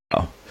disease.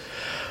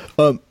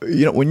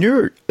 When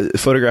you're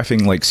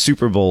photographing like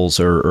Super Bowls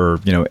or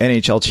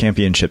NHL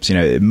championships,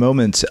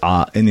 moments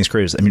in these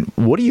careers, I mean,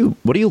 what do you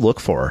look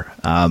for?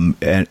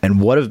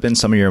 And what have been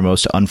some of your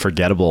most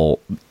unforgettable,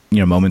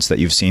 moments that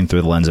you've seen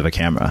through the lens of a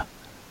camera?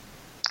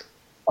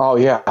 Oh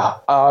yeah.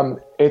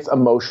 It's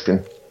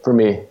emotion for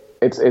me.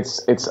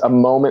 It's a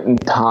moment in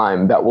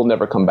time that will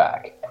never come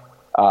back.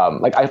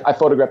 I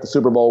photographed the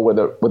Super Bowl where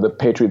the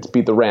Patriots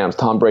beat the Rams,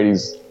 Tom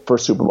Brady's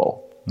first Super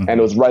Bowl. Mm-hmm.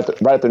 And it was right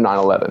after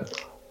 9/11.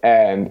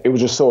 And it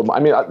was just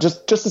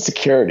just the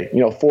security,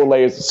 4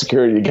 layers of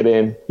security to get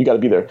in. You got to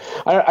be there.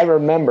 I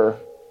remember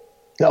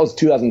that was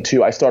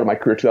 2002. I started my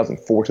career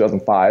 2004,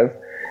 2005.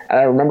 And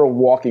I remember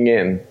walking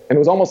in, and it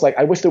was almost like,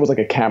 I wish there was like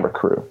a camera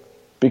crew,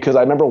 because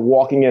I remember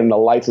walking in the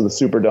lights of the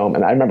Superdome,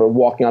 and I remember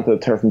walking onto the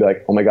turf and be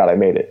like, oh my God, I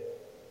made it.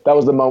 That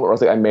was the moment where I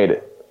was like, I made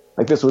it.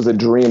 Like, this was a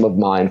dream of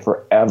mine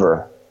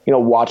forever.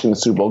 Watching the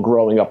Super Bowl,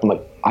 growing up, I'm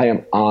like, I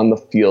am on the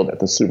field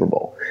at the Super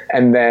Bowl.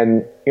 And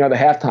then, the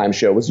halftime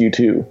show was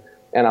U2.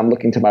 And I'm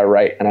looking to my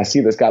right, and I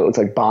see this guy that looks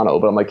like Bono,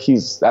 but I'm like,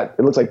 it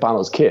looks like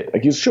Bono's kid.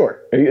 Like, he's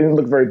short. He didn't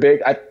look very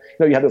big.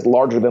 you have this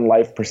larger than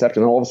life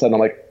perception. And all of a sudden I'm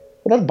like,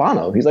 well, that's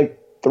Bono. He's like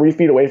 3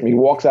 feet away from me. He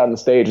walks out on the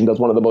stage and does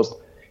one of the most,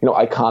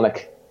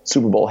 iconic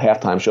Super Bowl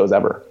halftime shows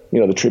ever,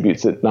 the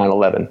tributes at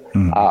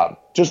 9/11.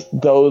 Just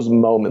those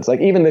moments.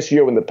 Like even this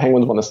year when the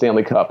Penguins won the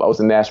Stanley Cup, I was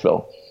in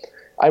Nashville.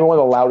 I'm one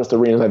of the loudest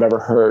arenas I've ever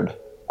heard.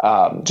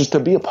 Just to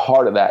be a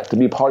part of that, to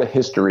be a part of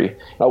history.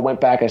 I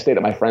went back, I stayed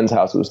at my friend's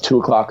house. It was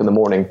 2:00 in the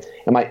morning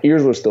and my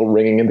ears were still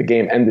ringing and the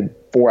game ended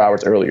 4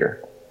 hours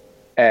earlier.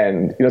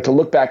 And, to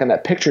look back on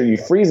that picture, you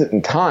freeze it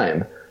in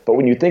time. But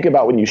when you think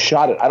about when you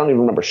shot it, I don't even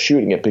remember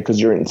shooting it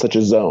because you're in such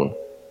a zone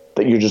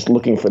that you're just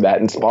looking for that.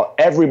 And while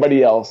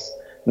everybody else,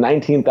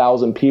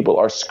 19,000 people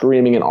are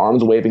screaming and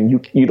arms waving,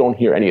 you don't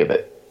hear any of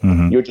it.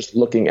 You're just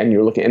looking and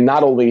you're looking. And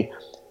not only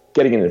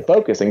getting it in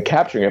focus and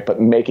capturing it,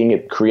 but making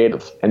it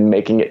creative and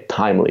making it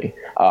timely.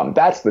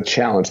 That's the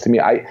challenge to me.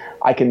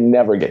 I can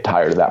never get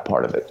tired of that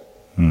part of it.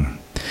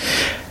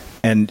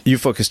 And you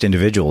focused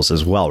individuals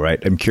as well, right?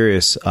 I'm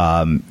curious,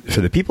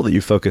 for the people that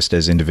you focused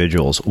as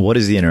individuals, what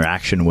is the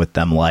interaction with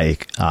them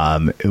like?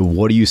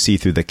 What do you see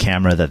through the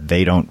camera that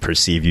they don't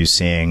perceive you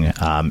seeing?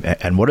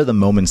 And what are the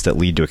moments that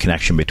lead to a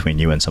connection between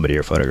you and somebody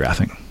you're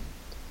photographing?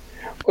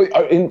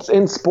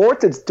 In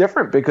sports, it's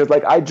different because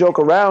like I joke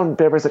around.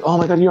 Everybody's like, "Oh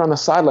my God, you're on the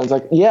sidelines."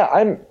 Like,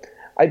 yeah,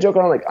 I joke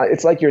around like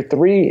it's like you're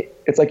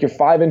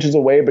 5 inches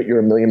away, but you're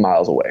a million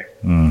miles away.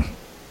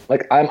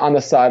 Like I'm on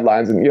the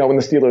sidelines, and when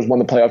the Steelers won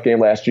the playoff game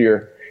last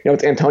year,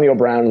 it's Antonio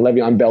Brown and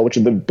Le'Veon Bell, which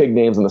are the big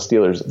names in the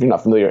Steelers. If you're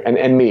not familiar,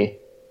 and me,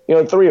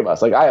 the three of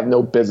us. Like I have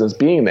no business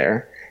being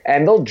there.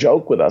 And they'll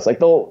joke with us. Like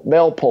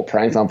they'll pull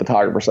pranks on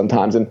photographers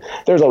sometimes. And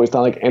there's always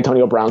time like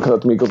Antonio Brown comes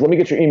up to me and goes, "Let me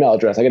get your email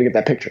address. I got to get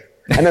that picture."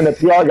 And then the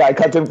PR guy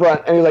cuts in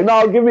front and he's like,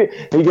 "No, give me."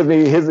 He gives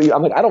me his.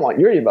 I'm like, "I don't want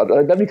your email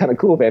address." That'd be kind of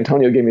cool if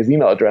Antonio gave me his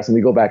email address and we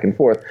go back and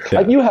forth.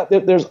 Yeah.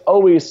 Like there's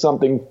always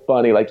something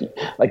funny, like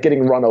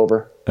getting run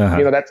over.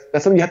 That's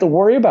something you have to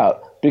worry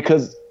about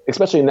because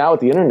especially now with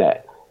the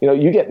internet,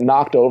 you get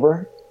knocked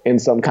over in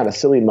some kind of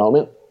silly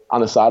moment on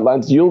the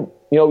sidelines. You'll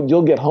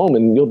get home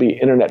and you'll be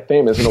internet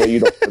famous in a way you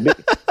don't want to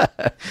be.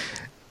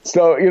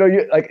 So,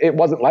 it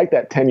wasn't like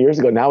that 10 years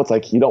ago. Now it's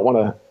like, you don't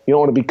want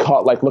to be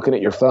caught like looking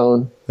at your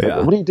phone. Yeah.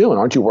 Like, what are you doing?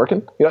 Aren't you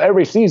working?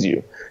 Everybody sees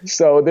you.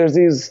 So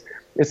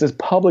it's this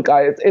public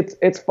eye.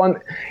 It's fun.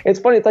 It's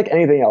funny. It's like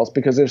anything else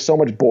because there's so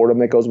much boredom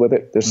that goes with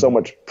it. There's so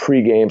much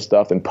pre-game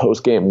stuff and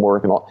post-game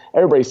work and all.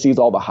 Everybody sees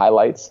all the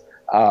highlights.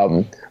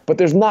 But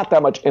there's not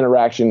that much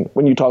interaction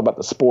when you talk about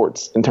the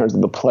sports in terms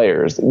of the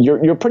players.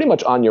 You're pretty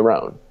much on your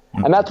own.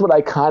 And that's what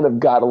I kind of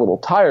got a little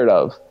tired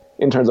of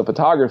in terms of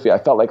photography. I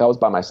felt like I was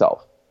by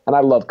myself. And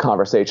I love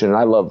conversation and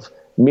I love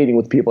meeting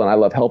with people and I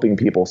love helping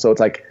people. So it's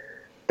like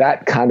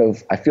that kind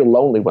of, I feel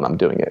lonely when I'm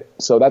doing it.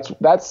 So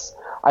that's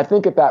I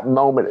think at that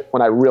moment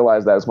when I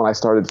realized that is when I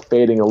started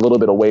fading a little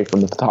bit away from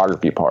the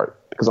photography part.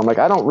 Because I'm like,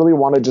 I don't really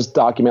want to just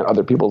document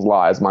other people's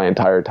lives my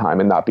entire time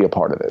and not be a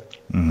part of it.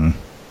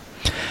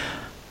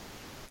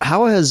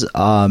 How has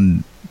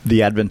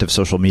the advent of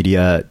social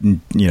media,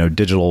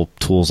 digital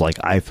tools like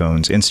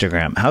iPhones,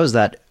 Instagram, how has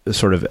that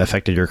sort of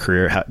affected your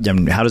career? How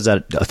does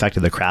that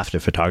affect the craft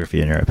of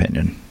photography, in your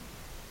opinion?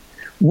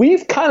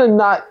 We've kind of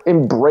not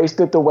embraced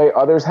it the way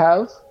others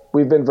have.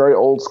 We've been very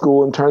old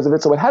school in terms of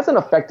it. So it hasn't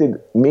affected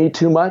me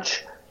too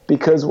much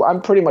because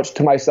I'm pretty much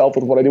to myself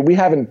with what I do. We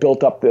haven't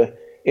built up the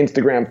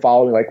Instagram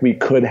following like we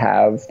could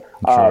have.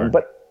 Sure.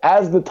 But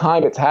as the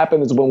time it's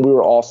happened is when we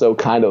were also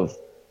kind of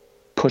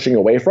pushing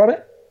away from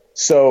it.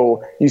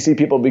 So you see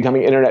people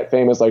becoming internet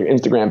famous, like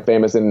Instagram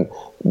famous, and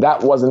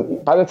that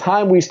wasn't, by the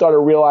time we started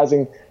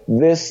realizing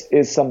this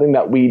is something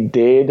that we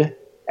did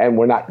and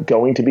we're not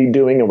going to be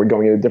doing and we're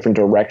going in a different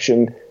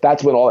direction,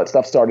 that's when all that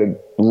stuff started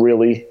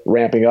really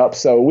ramping up.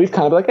 So we've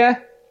kind of like,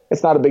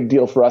 it's not a big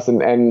deal for us.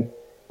 And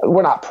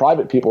we're not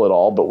private people at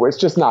all, but it's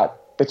just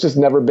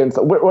never been,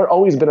 we're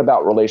always been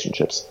about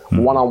relationships,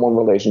 one-on-one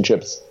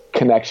relationships,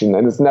 connection,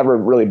 and it's never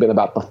really been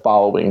about the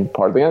following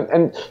part of it.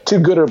 And to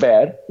good or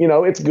bad,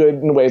 it's good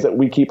in ways that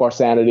we keep our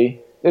sanity.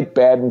 It's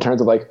bad in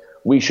terms of like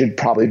we should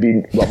probably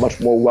be much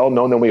more well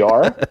known than we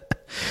are.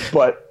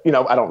 But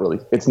I don't really.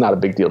 It's not a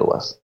big deal to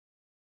us.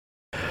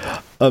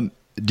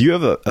 Do you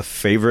have a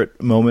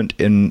favorite moment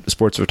in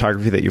sports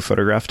photography that you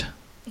photographed,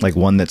 like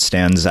one that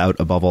stands out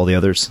above all the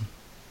others?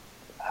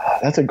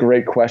 That's a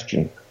great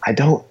question. I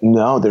don't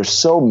know. There's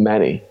so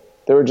many.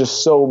 There were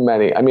just so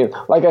many. I mean,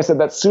 like I said,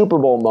 that Super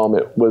Bowl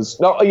moment was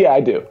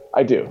I do.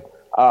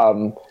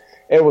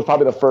 It was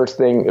probably the first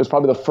thing.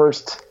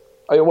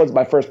 It was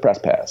my first press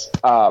pass.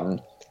 It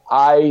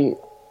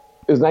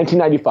was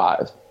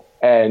 1995,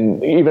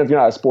 and even if you're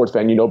not a sports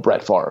fan,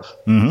 Brett Favre.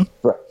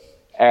 Mm-hmm.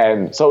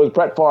 And so it was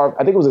Brett Favre.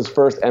 I think it was his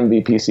first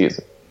MVP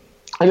season,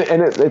 and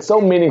it's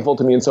so meaningful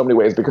to me in so many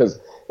ways because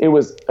it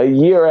was a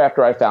year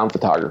after I found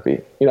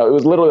photography. It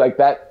was literally like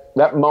that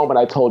moment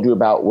I told you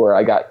about where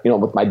I got,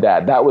 with my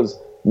dad. That was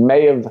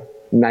May of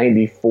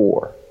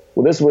 94.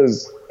 Well, this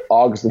was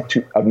August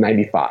of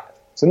 95.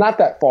 So not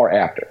that far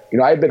after.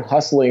 I had been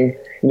hustling,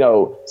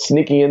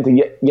 sneaking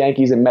into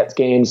Yankees and Mets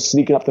games,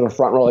 sneaking up to the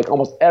front row like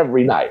almost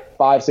every night,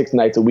 5-6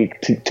 nights a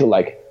week to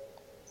like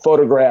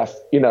photograph,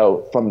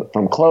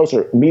 from close,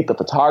 or meet the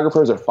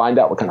photographers, or find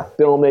out what kind of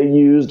film they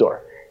used,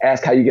 or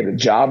ask how you get a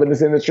job in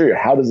this industry, or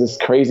how does this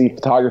crazy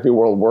photography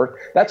world work.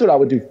 That's what I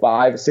would do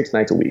 5-6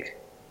 nights a week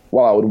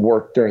while I would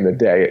work during the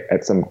day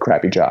at some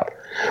crappy job.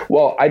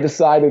 Well, I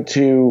decided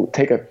to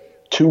take a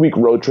 2-week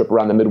road trip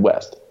around the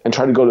Midwest and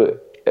try to go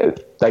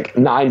to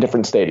 9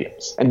 different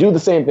stadiums and do the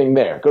same thing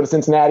there. Go to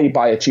Cincinnati,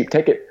 buy a cheap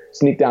ticket,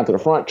 sneak down to the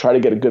front, try to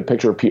get a good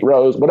picture of Pete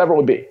Rose, whatever it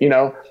would be,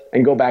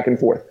 and go back and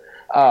forth.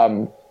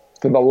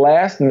 For the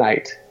last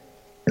night,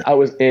 I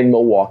was in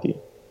Milwaukee,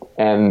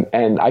 and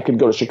I could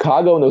go to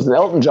Chicago, and there was an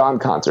Elton John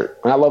concert.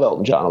 And I love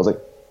Elton John. I was like,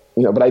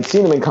 but I'd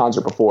seen him in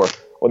concert before.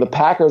 Or the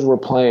Packers were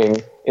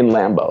playing in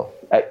Lambeau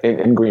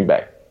in Green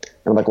Bay.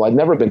 And I'm like, well, I've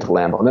never been to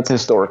Lambeau, and that's a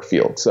historic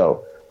field,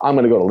 so I'm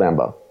going to go to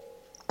Lambeau.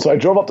 So I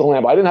drove up to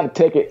Lambeau. I didn't have a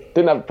ticket,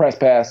 didn't have a press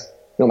pass,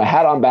 my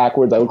hat on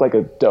backwards. I look like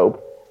a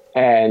dope.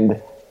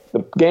 And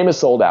the game is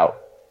sold out.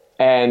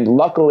 And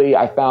luckily,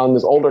 I found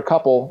this older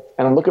couple,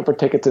 and I'm looking for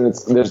tickets, and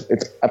it's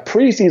a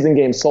preseason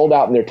game sold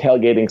out, and they're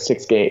tailgating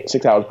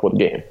 6 hours before the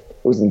game.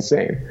 It was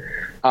insane.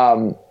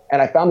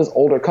 And I found this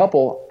older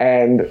couple,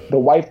 and the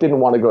wife didn't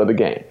want to go to the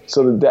game.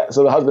 So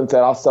the husband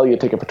said, I'll sell you a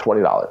ticket for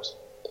 $20.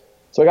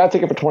 So I got a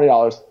ticket for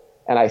 $20,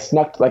 and I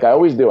snuck, like I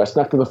always do, I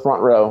snuck to the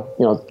front row,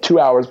 2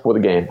 hours before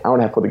the game, hour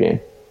and a half before the game.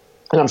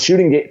 And I'm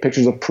shooting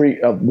pictures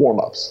of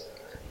warm-ups.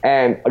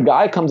 And a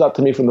guy comes up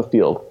to me from the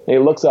field, and he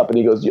looks up, and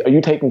he goes, are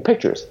you taking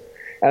pictures?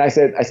 And I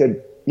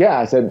said, yeah.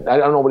 I said, I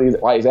don't know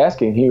why he's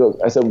asking. He goes,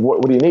 I said,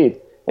 what do you need?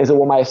 And he said,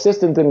 well, my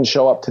assistant didn't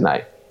show up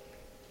tonight.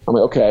 I'm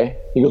like, okay.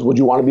 He goes, would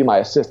you want to be my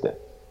assistant?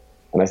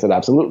 And I said,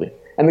 absolutely.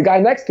 And the guy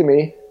next to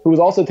me, who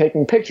was also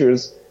taking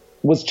pictures,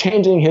 was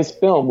changing his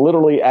film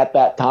literally at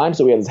that time.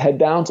 So he had his head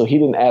down, so he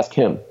didn't ask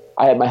him.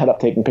 I had my head up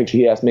taking pictures.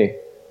 He asked me.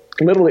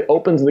 He literally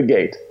opens the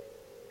gate,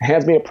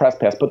 hands me a press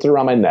pass, puts it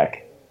around my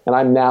neck, and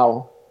I'm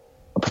now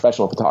a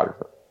professional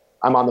photographer.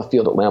 I'm on the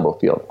field at Lambeau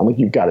Field. I'm like,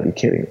 you've got to be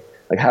kidding me.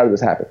 Like, how did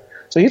this happen?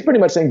 So he's pretty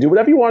much saying, do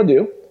whatever you want to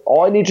do.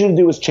 All I need you to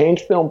do is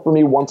change film for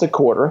me once a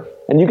quarter,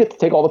 and you get to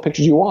take all the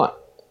pictures you want.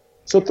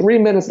 So 3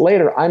 minutes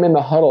later, I'm in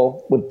the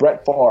huddle with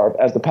Brett Favre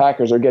as the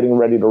Packers are getting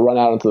ready to run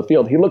out into the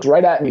field. He looks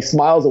right at me,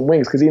 smiles and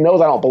winks, because he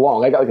knows I don't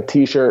belong. I got like a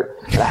T-shirt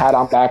and a hat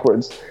on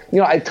backwards.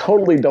 I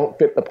totally don't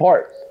fit the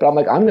part. But I'm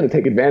like, I'm going to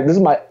take advantage. This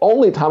is my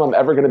only time I'm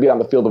ever going to be on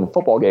the field of a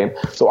football game.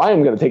 So I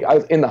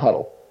was in the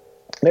huddle.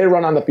 They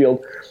run on the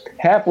field.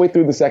 Halfway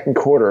through the second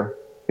quarter,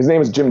 his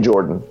name is Jim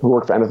Jordan, who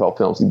worked for NFL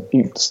Films.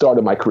 He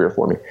started my career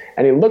for me.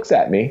 And he looks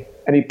at me,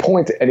 and he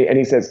points, and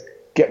he says,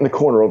 get in the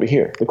corner over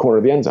here, the corner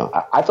of the end zone.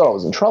 I thought I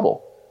was in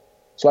trouble.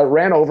 So I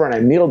ran over, and I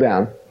kneeled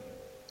down,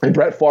 and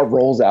Brett Favre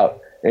rolls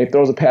out, and he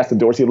throws a pass to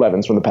Dorsey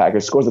Levens from the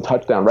Packers, scores a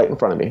touchdown right in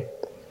front of me.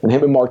 And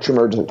him and Mark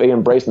Trimmer, they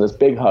embrace in this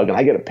big hug, and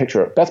I get a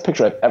picture, best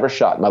picture I've ever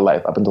shot in my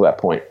life up until that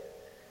point.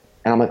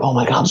 And I'm like, oh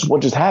my God,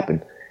 what just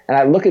happened? And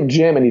I look at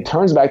Jim, and he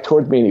turns back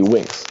towards me, and he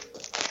winks.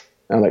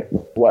 And I'm like,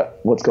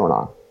 what's going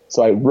on?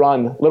 So I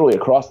run literally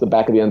across the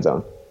back of the end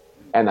zone,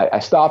 and I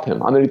stop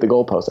him underneath the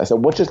goalpost. I said,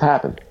 what just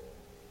happened?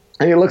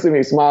 And he looks at me,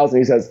 he smiles, and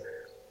he says,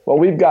 well,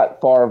 we've got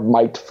Favre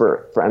mic'd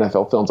for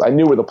NFL Films. I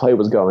knew where the play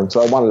was going,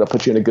 so I wanted to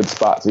put you in a good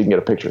spot so you can get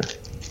a picture.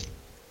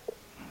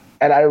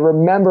 And I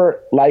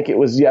remember like it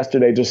was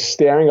yesterday, just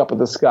staring up at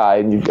the sky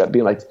and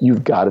being like,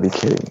 you've got to be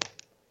kidding me.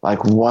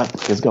 Like,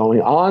 what is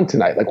going on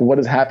tonight? Like, what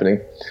is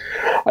happening?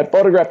 I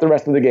photographed the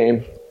rest of the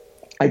game.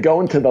 I was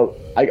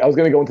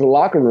going to go into the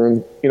locker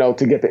room,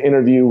 to get the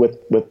interview with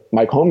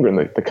Mike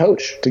Holmgren, the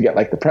coach, to get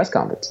like the press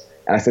conference.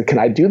 And I said, can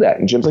I do that?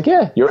 And Jim's like,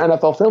 yeah, you're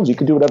NFL Films. You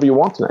can do whatever you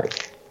want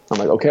tonight. I'm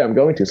like, okay, I'm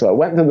going to. So I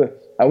went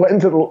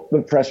into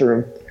the press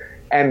room,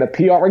 and the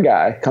PR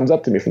guy comes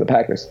up to me from the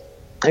Packers.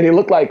 And he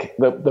looked like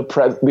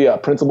the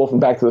principal from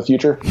Back to the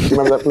Future. Do you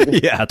remember that movie?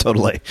 Yeah,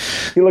 totally.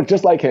 He looked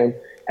just like him.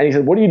 And he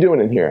said, what are you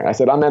doing in here? And I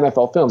said, I'm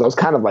NFL Films. I was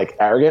kind of like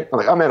arrogant. I'm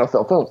like, I'm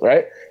NFL Films,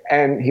 right?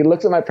 And he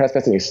looks at my press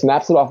pass and he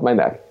snaps it off my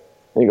neck.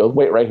 And he goes,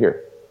 wait right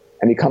here.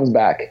 And he comes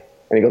back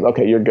and he goes,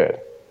 okay, you're good.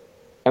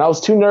 And I was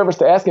too nervous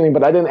to ask anything,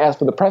 but I didn't ask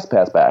for the press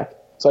pass back.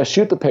 So I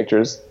shoot the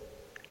pictures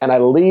and I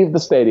leave the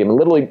stadium. And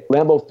literally,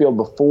 Lambeau Field,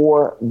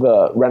 before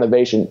the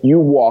renovation, you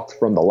walked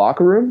from the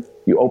locker room,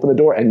 you open the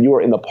door, and you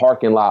were in the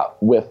parking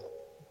lot with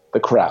the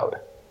crowd.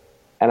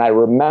 And I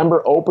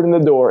remember opening the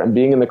door and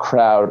being in the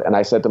crowd, and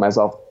I said to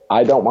myself,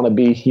 I don't want to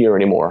be here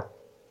anymore.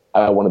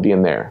 I want to be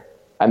in there.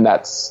 And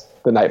that's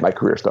the night my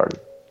career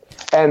started.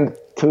 And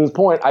to this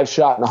point, I've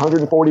shot in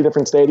 140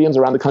 different stadiums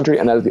around the country,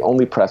 and that is the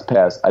only press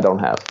pass I don't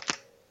have.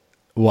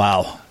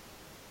 Wow.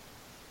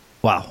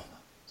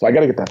 So I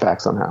got to get that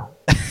back somehow.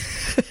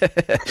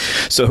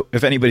 So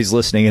if anybody's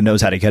listening and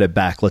knows how to get it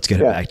back, let's get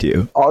it back to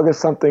you.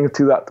 August something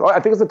to that. I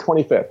think it was the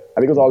 25th. I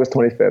think it was August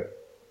 25th,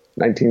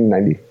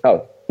 1990.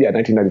 Oh, yeah,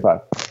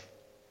 1995.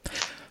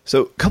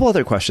 So a couple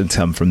other questions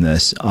come from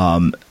this.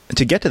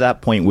 To get to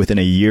that point within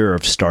a year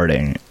of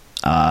starting,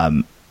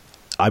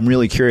 I'm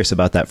really curious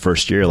about that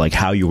first year, like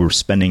how you were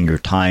spending your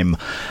time,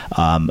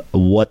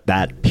 what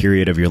that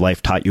period of your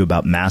life taught you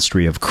about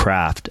mastery of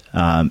craft.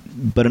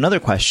 But another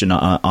question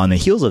on the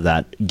heels of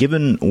that,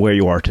 given where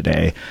you are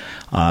today,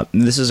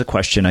 this is a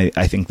question I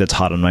think that's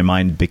hot on my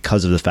mind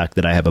because of the fact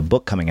that I have a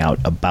book coming out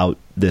about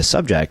this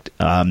subject.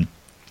 When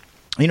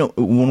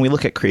we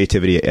look at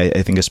creativity,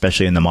 I think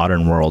especially in the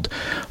modern world,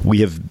 we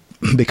have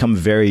become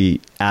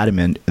very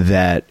adamant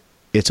that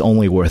it's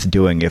only worth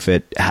doing if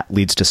it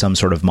leads to some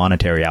sort of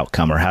monetary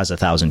outcome or has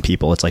 1,000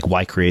 people. It's like,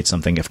 why create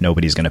something if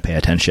nobody's going to pay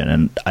attention?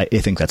 And I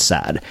think that's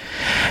sad.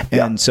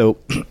 Yeah. And so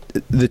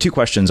the two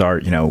questions are,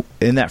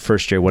 in that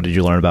first year, what did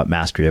you learn about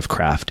mastery of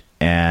craft?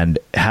 And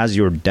has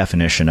your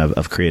definition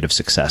of creative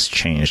success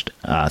changed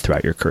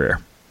throughout your career?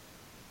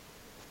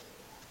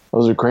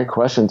 Those are great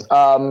questions.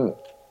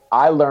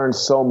 I learned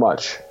so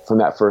much from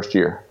that first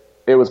year.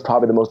 It was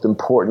probably the most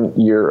important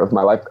year of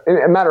my life. As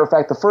a matter of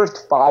fact, the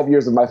first 5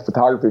 years of my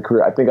photography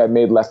career, I think I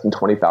made less than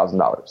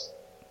 $20,000.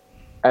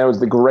 And it was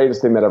the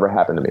greatest thing that ever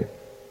happened to me.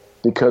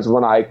 Because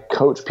when I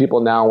coach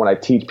people now, when I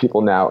teach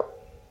people now,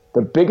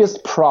 the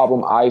biggest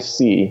problem I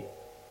see,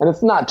 and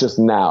it's not just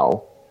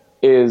now,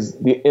 is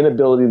the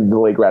inability to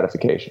delay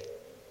gratification.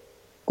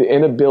 The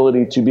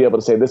inability to be able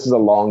to say, this is a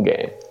long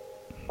game.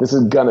 This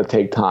is going to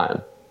take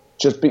time.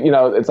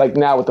 It's like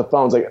now with the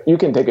phones, like you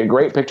can take a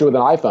great picture with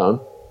an iPhone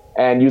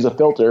and use a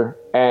filter,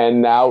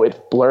 and now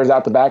it blurs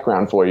out the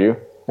background for you.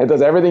 It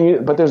does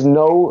everything, but there's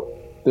no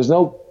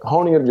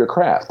honing of your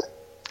craft.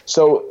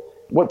 So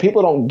what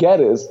people don't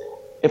get is,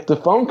 if the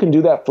phone can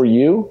do that for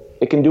you,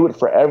 it can do it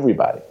for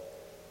everybody.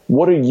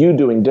 What are you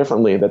doing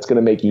differently that's going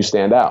to make you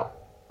stand out?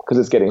 Because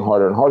it's getting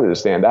harder and harder to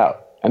stand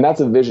out. And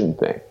that's a vision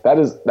thing. That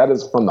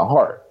is from the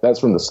heart. That's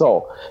from the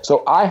soul.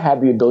 So I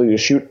had the ability to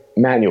shoot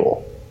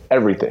manual,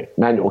 everything,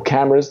 manual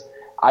cameras.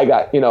 I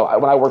got, when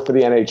I worked for the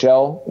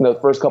NHL in the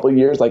first couple of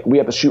years, like we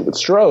had to shoot with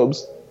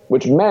strobes,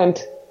 which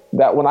meant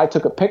that when I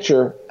took a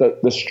picture, the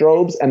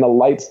strobes and the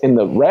lights in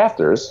the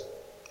rafters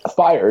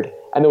fired,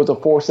 and there was a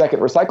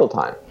 4-second recycle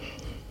time.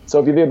 So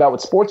if you think about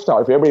what sports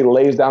photography, everybody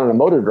lays down on a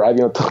motor drive,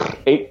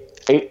 eight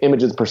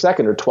images per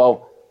second or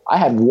 12. I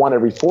had one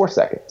every 4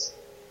 seconds.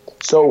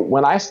 So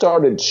when I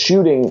started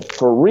shooting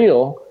for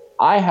real,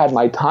 I had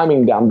my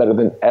timing down better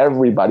than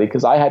everybody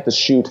because I had to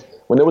shoot.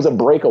 When there was a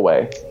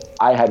breakaway,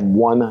 I had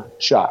one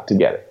shot to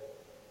get it.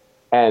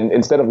 And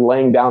instead of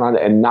laying down on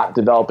it and not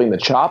developing the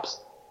chops,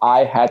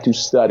 I had to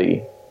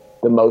study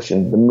the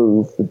motion, the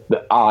move,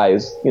 the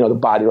eyes, the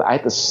body. I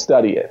had to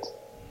study it.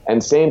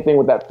 And same thing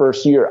with that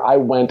first year. I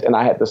went and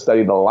I had to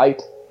study the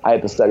light. I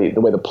had to study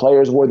the way the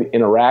players were, the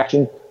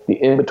interaction, the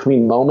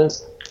in-between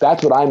moments.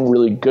 That's what I'm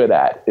really good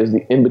at, is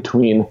the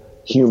in-between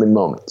human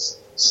moments,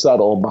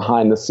 subtle,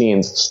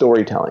 behind-the-scenes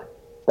storytelling.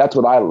 That's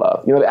what I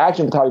love. The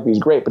action photography is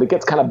great, but it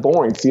gets kind of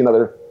boring to see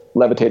another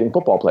levitating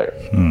football player.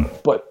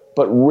 But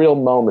real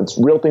moments,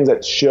 real things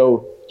that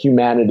show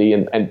humanity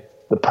and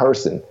the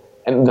person.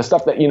 And the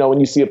stuff that, when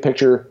you see a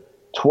picture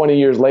 20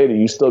 years later,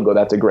 you still go,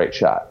 that's a great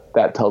shot.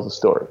 That tells a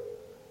story.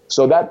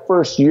 So that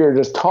first year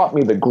just taught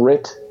me the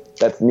grit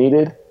that's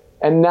needed.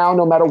 And now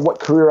no matter what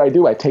career I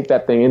do, I take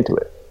that thing into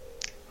it.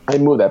 I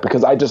move that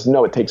because I just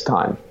know it takes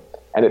time,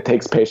 and it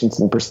takes patience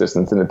and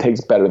persistence, and it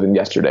takes better than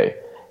yesterday.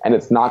 And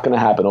it's not going to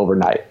happen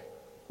overnight.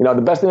 The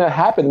best thing that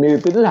happened to me,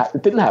 it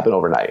didn't happen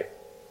overnight,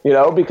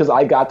 because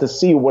I got to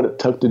see what it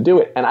took to do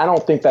it. And I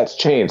don't think that's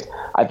changed.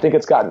 I think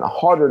it's gotten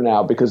harder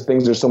now because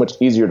things are so much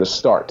easier to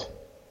start.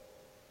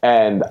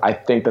 And I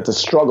think that's a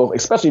struggle,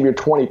 especially if you're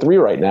 23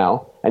 right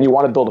now and you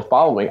want to build a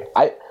following.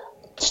 I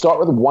start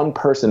with one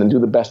person and do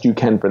the best you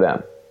can for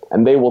them,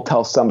 and they will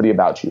tell somebody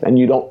about you. And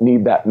you don't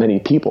need that many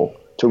people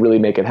to really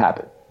make it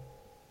happen.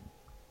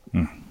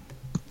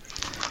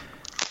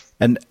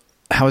 And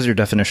how has your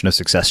definition of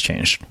success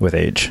changed with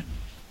age?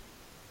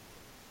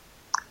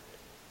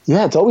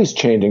 Yeah, it's always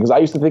changing, because I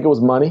used to think it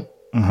was money.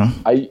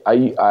 Then I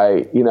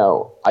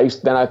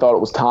thought it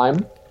was time,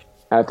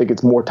 and I think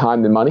it's more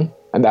time than money.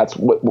 And that's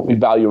what we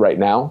value right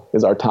now,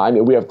 is our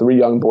time. We have 3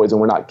 young boys, and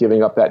we're not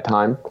giving up that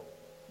time,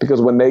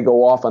 because when they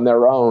go off on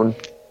their own,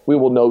 we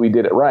will know we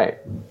did it right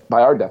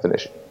by our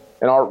definition.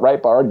 And by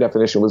our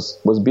definition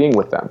was being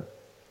with them,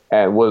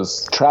 and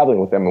was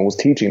traveling with them, and was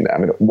teaching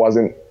them. And it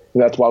wasn't,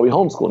 that's why we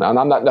homeschool now. And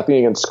I'm nothing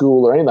against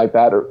school or anything like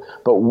that,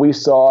 but we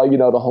saw,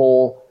 the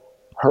whole,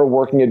 her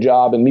working a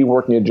job and me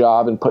working a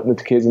job and putting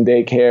the kids in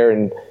daycare,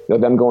 and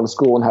them going to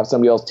school and have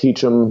somebody else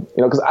teach them,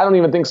 because I don't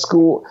even think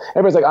school,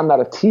 everybody's like, I'm not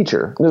a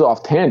teacher. This is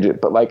off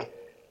tangent, but like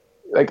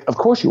of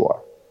course you are.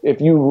 If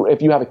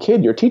you have a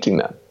kid, you're teaching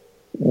them.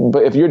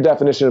 But if your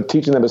definition of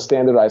teaching them is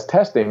standardized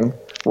testing,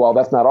 well,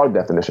 that's not our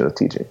definition of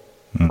teaching.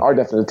 Our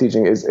definition of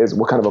teaching is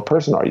what kind of a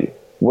person are you?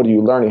 What are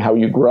you learning? How are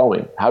you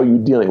growing? How are you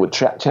dealing with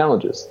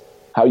challenges?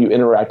 How are you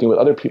interacting with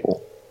other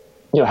people?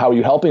 How are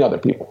you helping other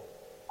people?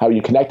 How are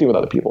you connecting with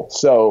other people?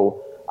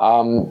 So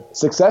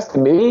success to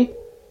me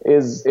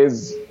is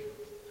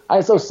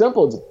so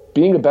simple. It's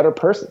being a better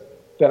person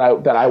than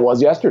I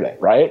was yesterday,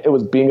 right? It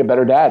was being a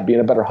better dad,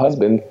 being a better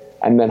husband,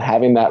 and then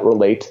having that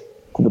relate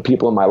to the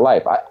people in my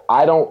life.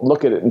 I don't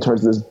look at it in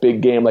terms of this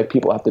big game, like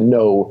people have to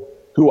know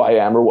who I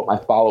am or what my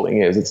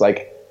following is. It's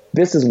like,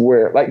 this is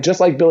where, like, just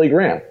like Billy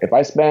Graham, if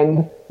I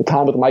spend the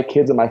time with my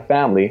kids and my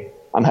family,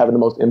 I'm having the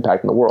most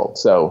impact in the world.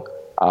 So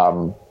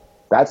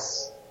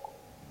that's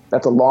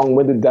a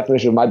long-winded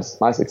definition of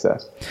my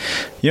success.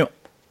 You know,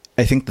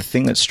 I think the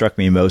thing that struck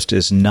me most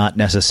is not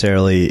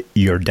necessarily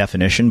your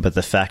definition, but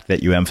the fact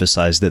that you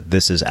emphasize that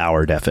this is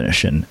our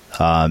definition.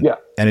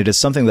 And it is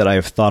something that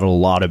I've thought a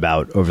lot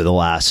about over the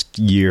last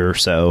year or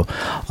so,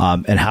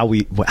 and how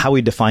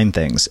we define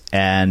things.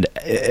 And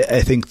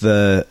I think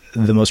the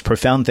most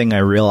profound thing I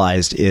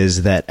realized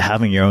is that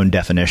having your own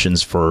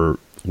definitions for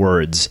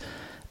words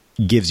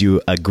gives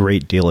you a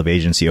great deal of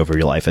agency over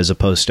your life, as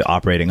opposed to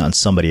operating on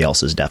somebody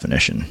else's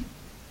definition.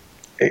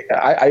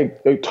 I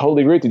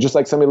totally agree with you. Just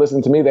like somebody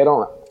listening to me,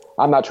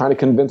 I'm not trying to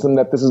convince them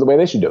that this is the way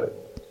they should do it.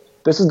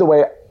 This is the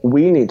way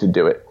we need to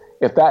do it.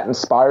 If that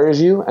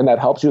inspires you and that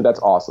helps you, that's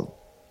awesome.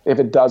 If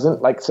it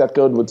doesn't, like Seth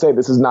Godin would say,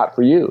 this is not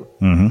for you.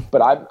 Mm-hmm.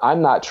 But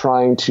I'm not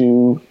trying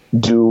to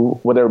do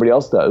what everybody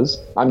else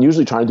does. I'm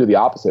usually trying to do the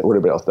opposite of what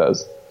everybody else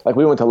does. Like,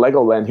 we went to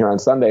Legoland here on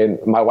Sunday,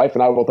 and my wife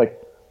and I were both like,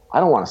 I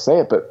don't want to say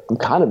it, but I'm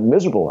kind of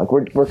miserable. Like,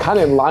 we're kind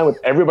of in line with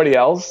everybody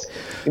else.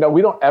 You know,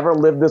 we don't ever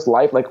live this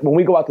life. Like, when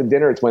we go out to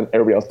dinner, it's when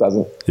everybody else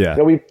doesn't. Yeah. You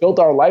know, we've built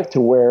our life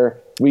to where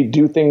we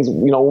do things,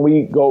 you know, when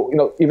we go, you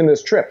know, even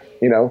this trip,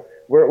 you know,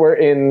 we're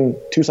in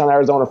Tucson,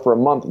 Arizona for a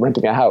month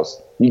renting a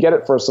house. You get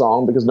it for a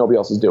song because nobody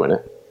else is doing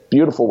it.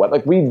 Beautiful weather.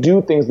 Like, we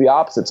do things the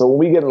opposite. So when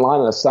we get in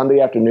line on a Sunday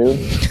afternoon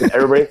with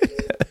everybody,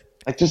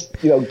 like, just,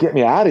 you know, get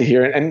me out of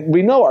here. And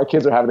we know our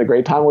kids are having a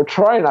great time. We're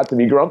trying not to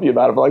be grumpy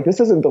about it, but like, this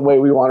isn't the way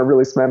we want to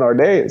really spend our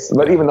days.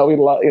 But even though we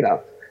love, you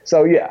know,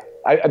 so yeah,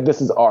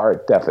 this is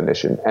our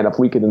definition. And if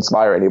we could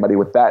inspire anybody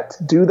with that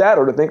to do that,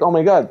 or to think, oh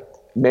my God,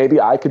 maybe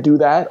I could do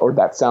that, or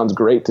that sounds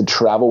great to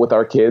travel with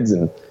our kids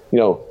and, you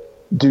know,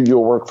 do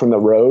your work from the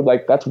road.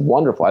 Like, that's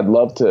wonderful. I'd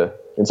love to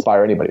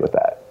inspire anybody with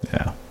that.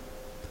 Yeah.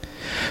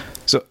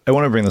 So I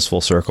want to bring this full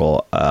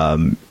circle.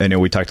 I know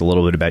we talked a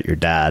little bit about your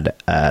dad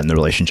and the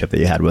relationship that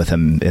you had with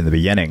him in the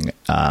beginning.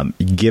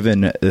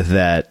 Given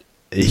that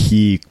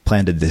he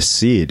planted this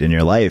seed in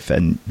your life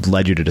and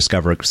led you to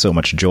discover so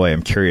much joy,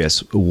 I'm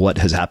curious what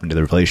has happened to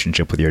the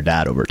relationship with your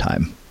dad over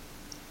time.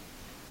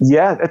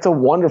 Yeah, it's a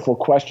wonderful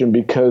question,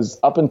 because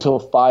up until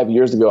 5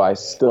 years ago, I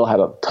still had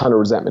a ton of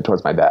resentment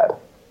towards my dad.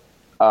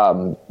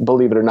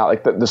 Believe it or not,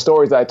 like the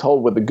stories that I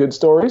told were the good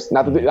stories,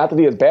 not that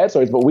he has bad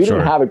stories, but we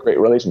didn't have a great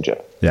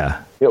relationship.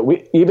 Yeah. You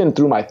know, even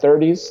through my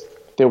 30s,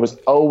 there was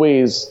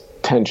always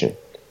tension.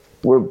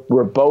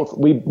 We're both,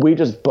 we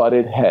just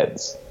butted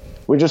heads.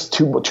 We're just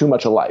too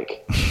much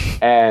alike.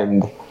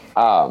 And,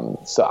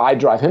 so I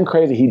drive him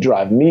crazy. He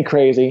drive me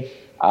crazy.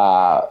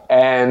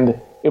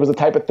 And it was the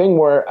type of thing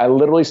where I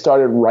literally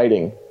started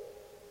writing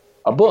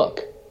a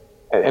book,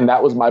 and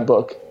that was my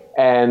book.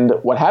 And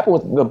what happened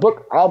with the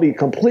book, I'll be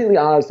completely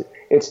honest,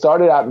 it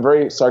started out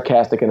very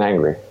sarcastic and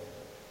angry.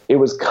 It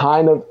was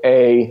kind of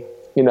a,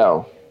 you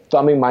know,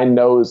 thumbing my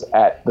nose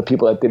at the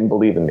people that didn't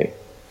believe in me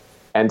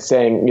and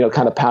saying, you know,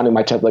 kind of pounding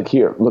my chest like,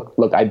 here,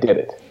 look, I did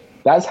it.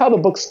 That's how the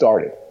book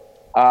started.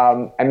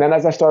 And then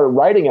as I started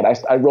writing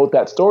it, I wrote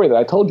that story that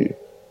I told you.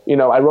 You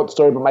know, I wrote the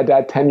story about my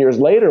dad 10 years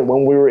later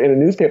when we were in a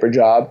newspaper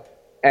job,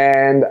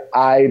 and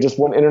I just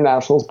won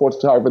International Sports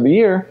Photographer of the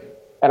Year,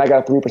 and I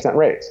got a 3%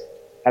 raise.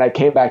 And I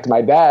came back to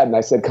my dad and I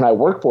said, can I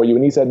work for you?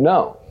 And he said,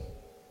 no.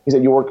 He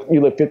said,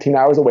 you live 15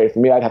 hours away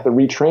from me. I'd have to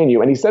retrain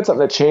you. And he said something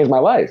that changed my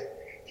life.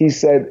 He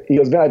goes,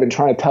 Vin, I've been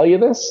trying to tell you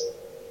this.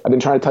 I've been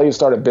trying to tell you to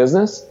start a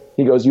business.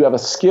 He goes, you have a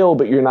skill,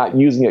 but you're not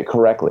using it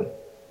correctly.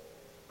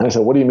 And I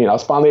said, what do you mean? I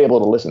was finally able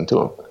to listen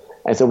to him.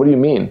 I said, what do you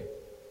mean?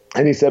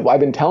 And he said, well, I've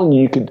been telling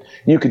you,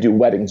 you could do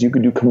weddings, you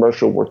could do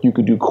commercial work, you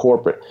could do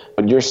corporate,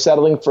 but you're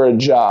settling for a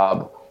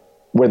job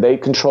where they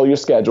control your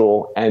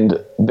schedule and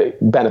the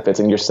benefits,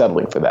 and you're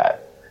settling for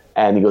that.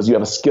 And he goes, you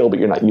have a skill, but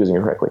you're not using it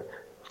correctly.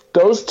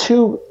 Those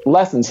two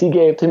lessons he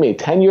gave to me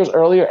 10 years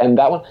earlier, and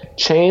that one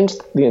changed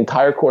the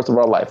entire course of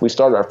our life. We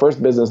started our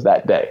first business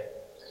that day.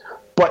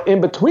 But in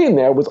between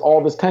there was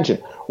all this tension.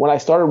 When I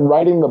started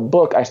writing the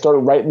book, I started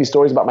writing these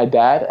stories about my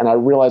dad, and I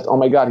realized, oh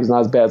my God, he's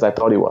not as bad as I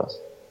thought he was.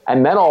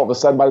 And then all of a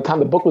sudden, by the time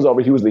the book was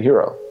over, he was the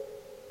hero.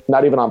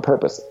 Not even on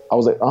purpose. I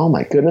was like, oh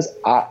my goodness,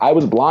 I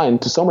was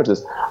blind to so much of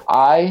this.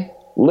 I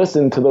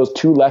listened to those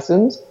two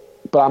lessons,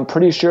 but I'm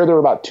pretty sure there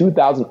were about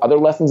 2,000 other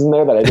lessons in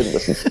there that I didn't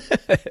listen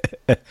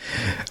to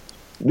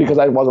because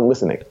I wasn't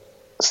listening.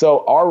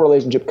 So our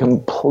relationship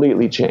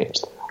completely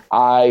changed.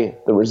 The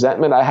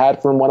resentment I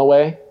had for him went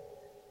away.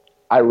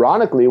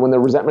 Ironically, when the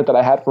resentment that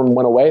I had for him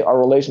went away, our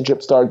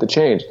relationship started to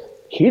change.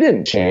 He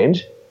didn't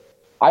change.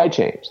 I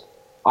changed.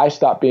 I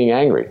stopped being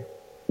angry.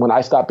 When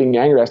I stopped being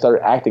angry, I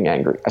started acting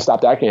angry. I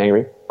stopped acting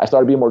angry. I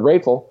started being more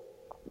grateful.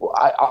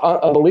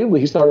 Unbelievably,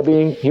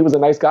 he was a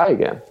nice guy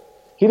again.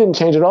 He didn't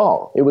change at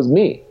all. It was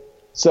me.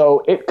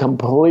 So it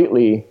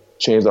completely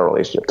changed our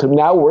relationship. So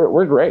now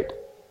we're great.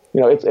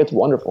 You know, it's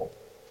wonderful.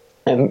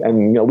 And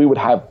you know, we would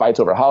have fights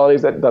over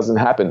holidays. That doesn't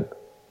happen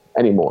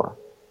anymore.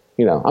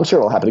 You know, I'm sure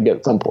it'll happen again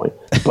at some point.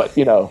 But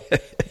you know,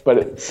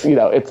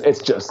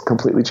 it's just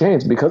completely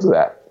changed because of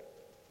that.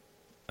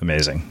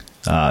 Amazing.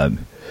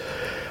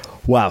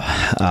 Wow.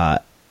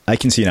 I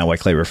can see now why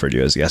Clay referred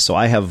you as a guest. So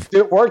I have.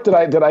 Did it work? Did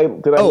I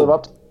live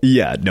up?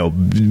 Yeah, no,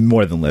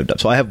 more than lived up.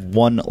 So I have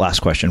one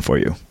last question for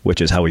you, which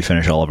is how we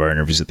finish all of our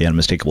interviews at the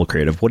Unmistakable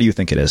Creative. What do you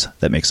think it is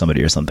that makes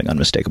somebody or something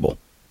unmistakable?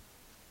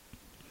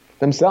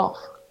 Themselves.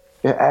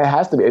 It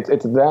has to be.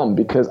 It's them,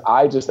 because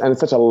and it's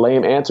such a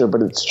lame answer,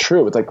 but it's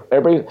true. It's like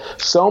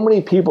so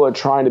many people are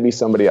trying to be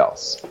somebody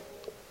else.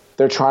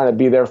 They're trying to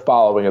be their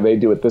following, and they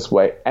do it this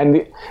way. And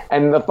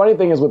the funny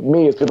thing is with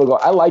me is people go,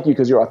 I like you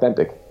because you're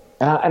authentic.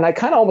 And I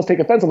kind of almost take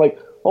offense. I'm like,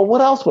 well,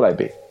 what else would I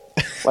be?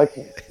 Like,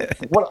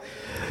 what?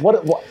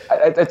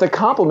 It's a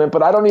compliment,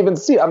 but I don't even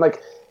see it. I'm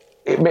like,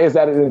 is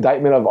that an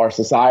indictment of our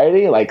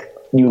society? Like,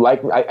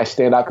 I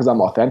stand out because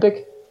I'm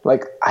authentic?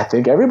 Like, I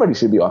think everybody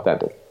should be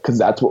authentic because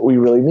that's what we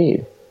really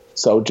need.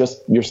 So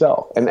just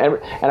yourself. And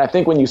I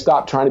think when you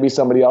stop trying to be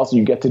somebody else,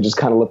 you get to just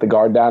kind of let the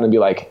guard down and be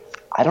like,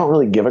 I don't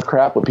really give a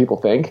crap what people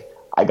think.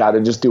 I got to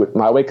just do it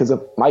my way, because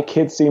if my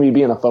kids see me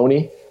being a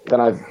phony,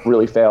 then I've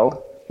really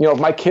failed. If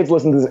my kids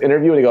listen to this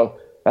interview and they go,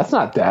 that's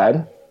not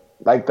dad.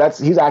 Like,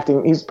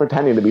 he's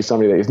pretending to be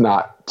somebody that he's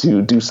not,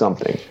 to do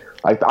something.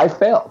 Like, I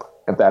failed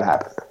if that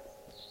happened.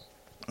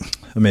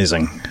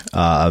 Amazing.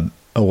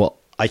 Well,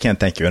 I can't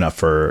thank you enough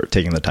for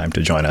taking the time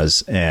to join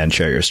us and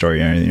share your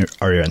story and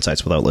your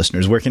insights with our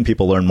listeners. Where can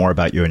people learn more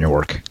about you and your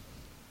work?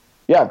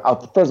 Yeah,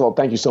 first of all,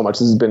 thank you so much.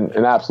 This has been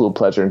an absolute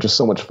pleasure and just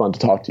so much fun to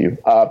talk to you.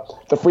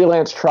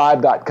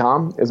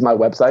 Thefreelancetribe.com is my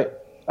website.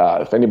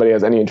 If anybody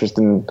has any interest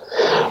in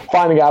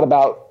finding out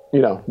about,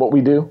 what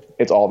we do,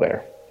 it's all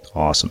there.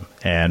 Awesome.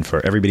 And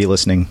for everybody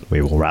listening, we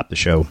will wrap the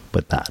show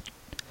with that.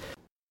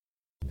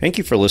 Thank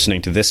you for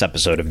listening to this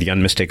episode of the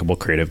Unmistakable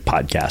Creative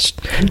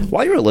Podcast.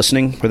 While you were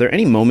listening, were there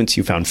any moments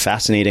you found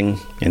fascinating,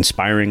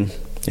 inspiring,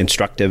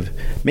 instructive,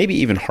 maybe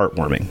even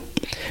heartwarming?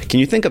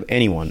 Can you think of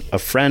anyone, a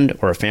friend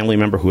or a family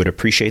member who would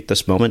appreciate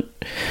this moment?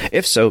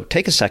 If so,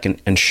 take a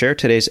second and share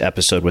today's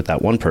episode with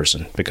that one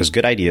person, because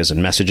good ideas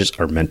and messages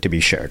are meant to be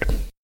shared.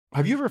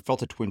 Have you ever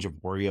felt a twinge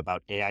of worry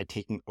about AI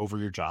taking over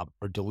your job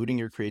or diluting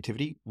your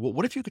creativity? Well,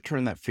 what if you could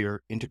turn that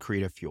fear into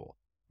creative fuel?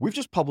 We've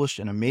just published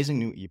an amazing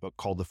new ebook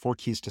called The 4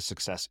 Keys to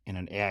Success in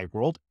an AI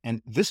World,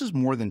 and this is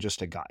more than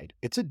just a guide.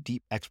 It's a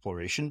deep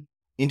exploration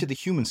into the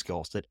human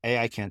skills that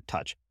AI can't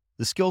touch,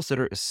 the skills that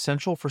are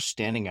essential for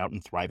standing out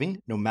and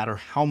thriving, no matter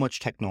how much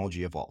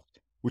technology evolves.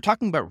 We're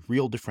talking about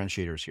real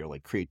differentiators here,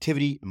 like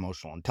creativity,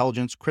 emotional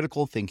intelligence,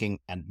 critical thinking,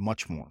 and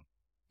much more.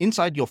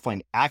 Inside, you'll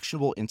find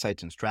actionable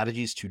insights and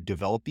strategies to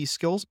develop these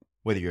skills,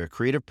 whether you're a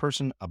creative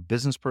person, a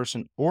business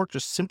person, or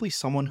just simply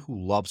someone who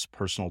loves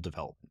personal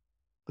development.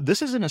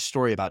 This isn't a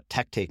story about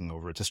tech taking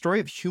over. It's a story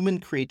of human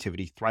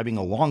creativity thriving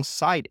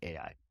alongside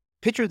AI.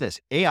 Picture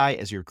this, AI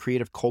as your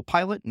creative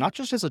co-pilot, not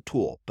just as a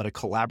tool, but a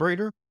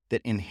collaborator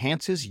that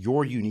enhances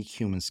your unique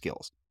human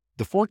skills.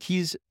 The 4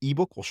 Keys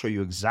ebook will show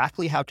you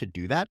exactly how to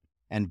do that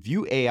and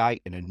view AI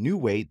in a new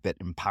way that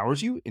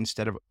empowers you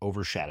instead of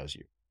overshadows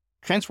you.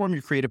 Transform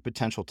your creative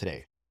potential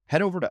today.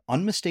 Head over to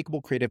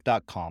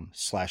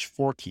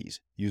unmistakablecreative.com/4keys.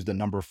 Use the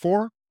number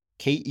 4,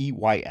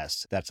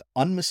 KEYS. That's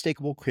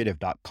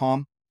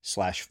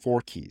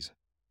unmistakablecreative.com/4keys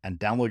and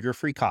download your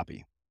free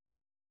copy.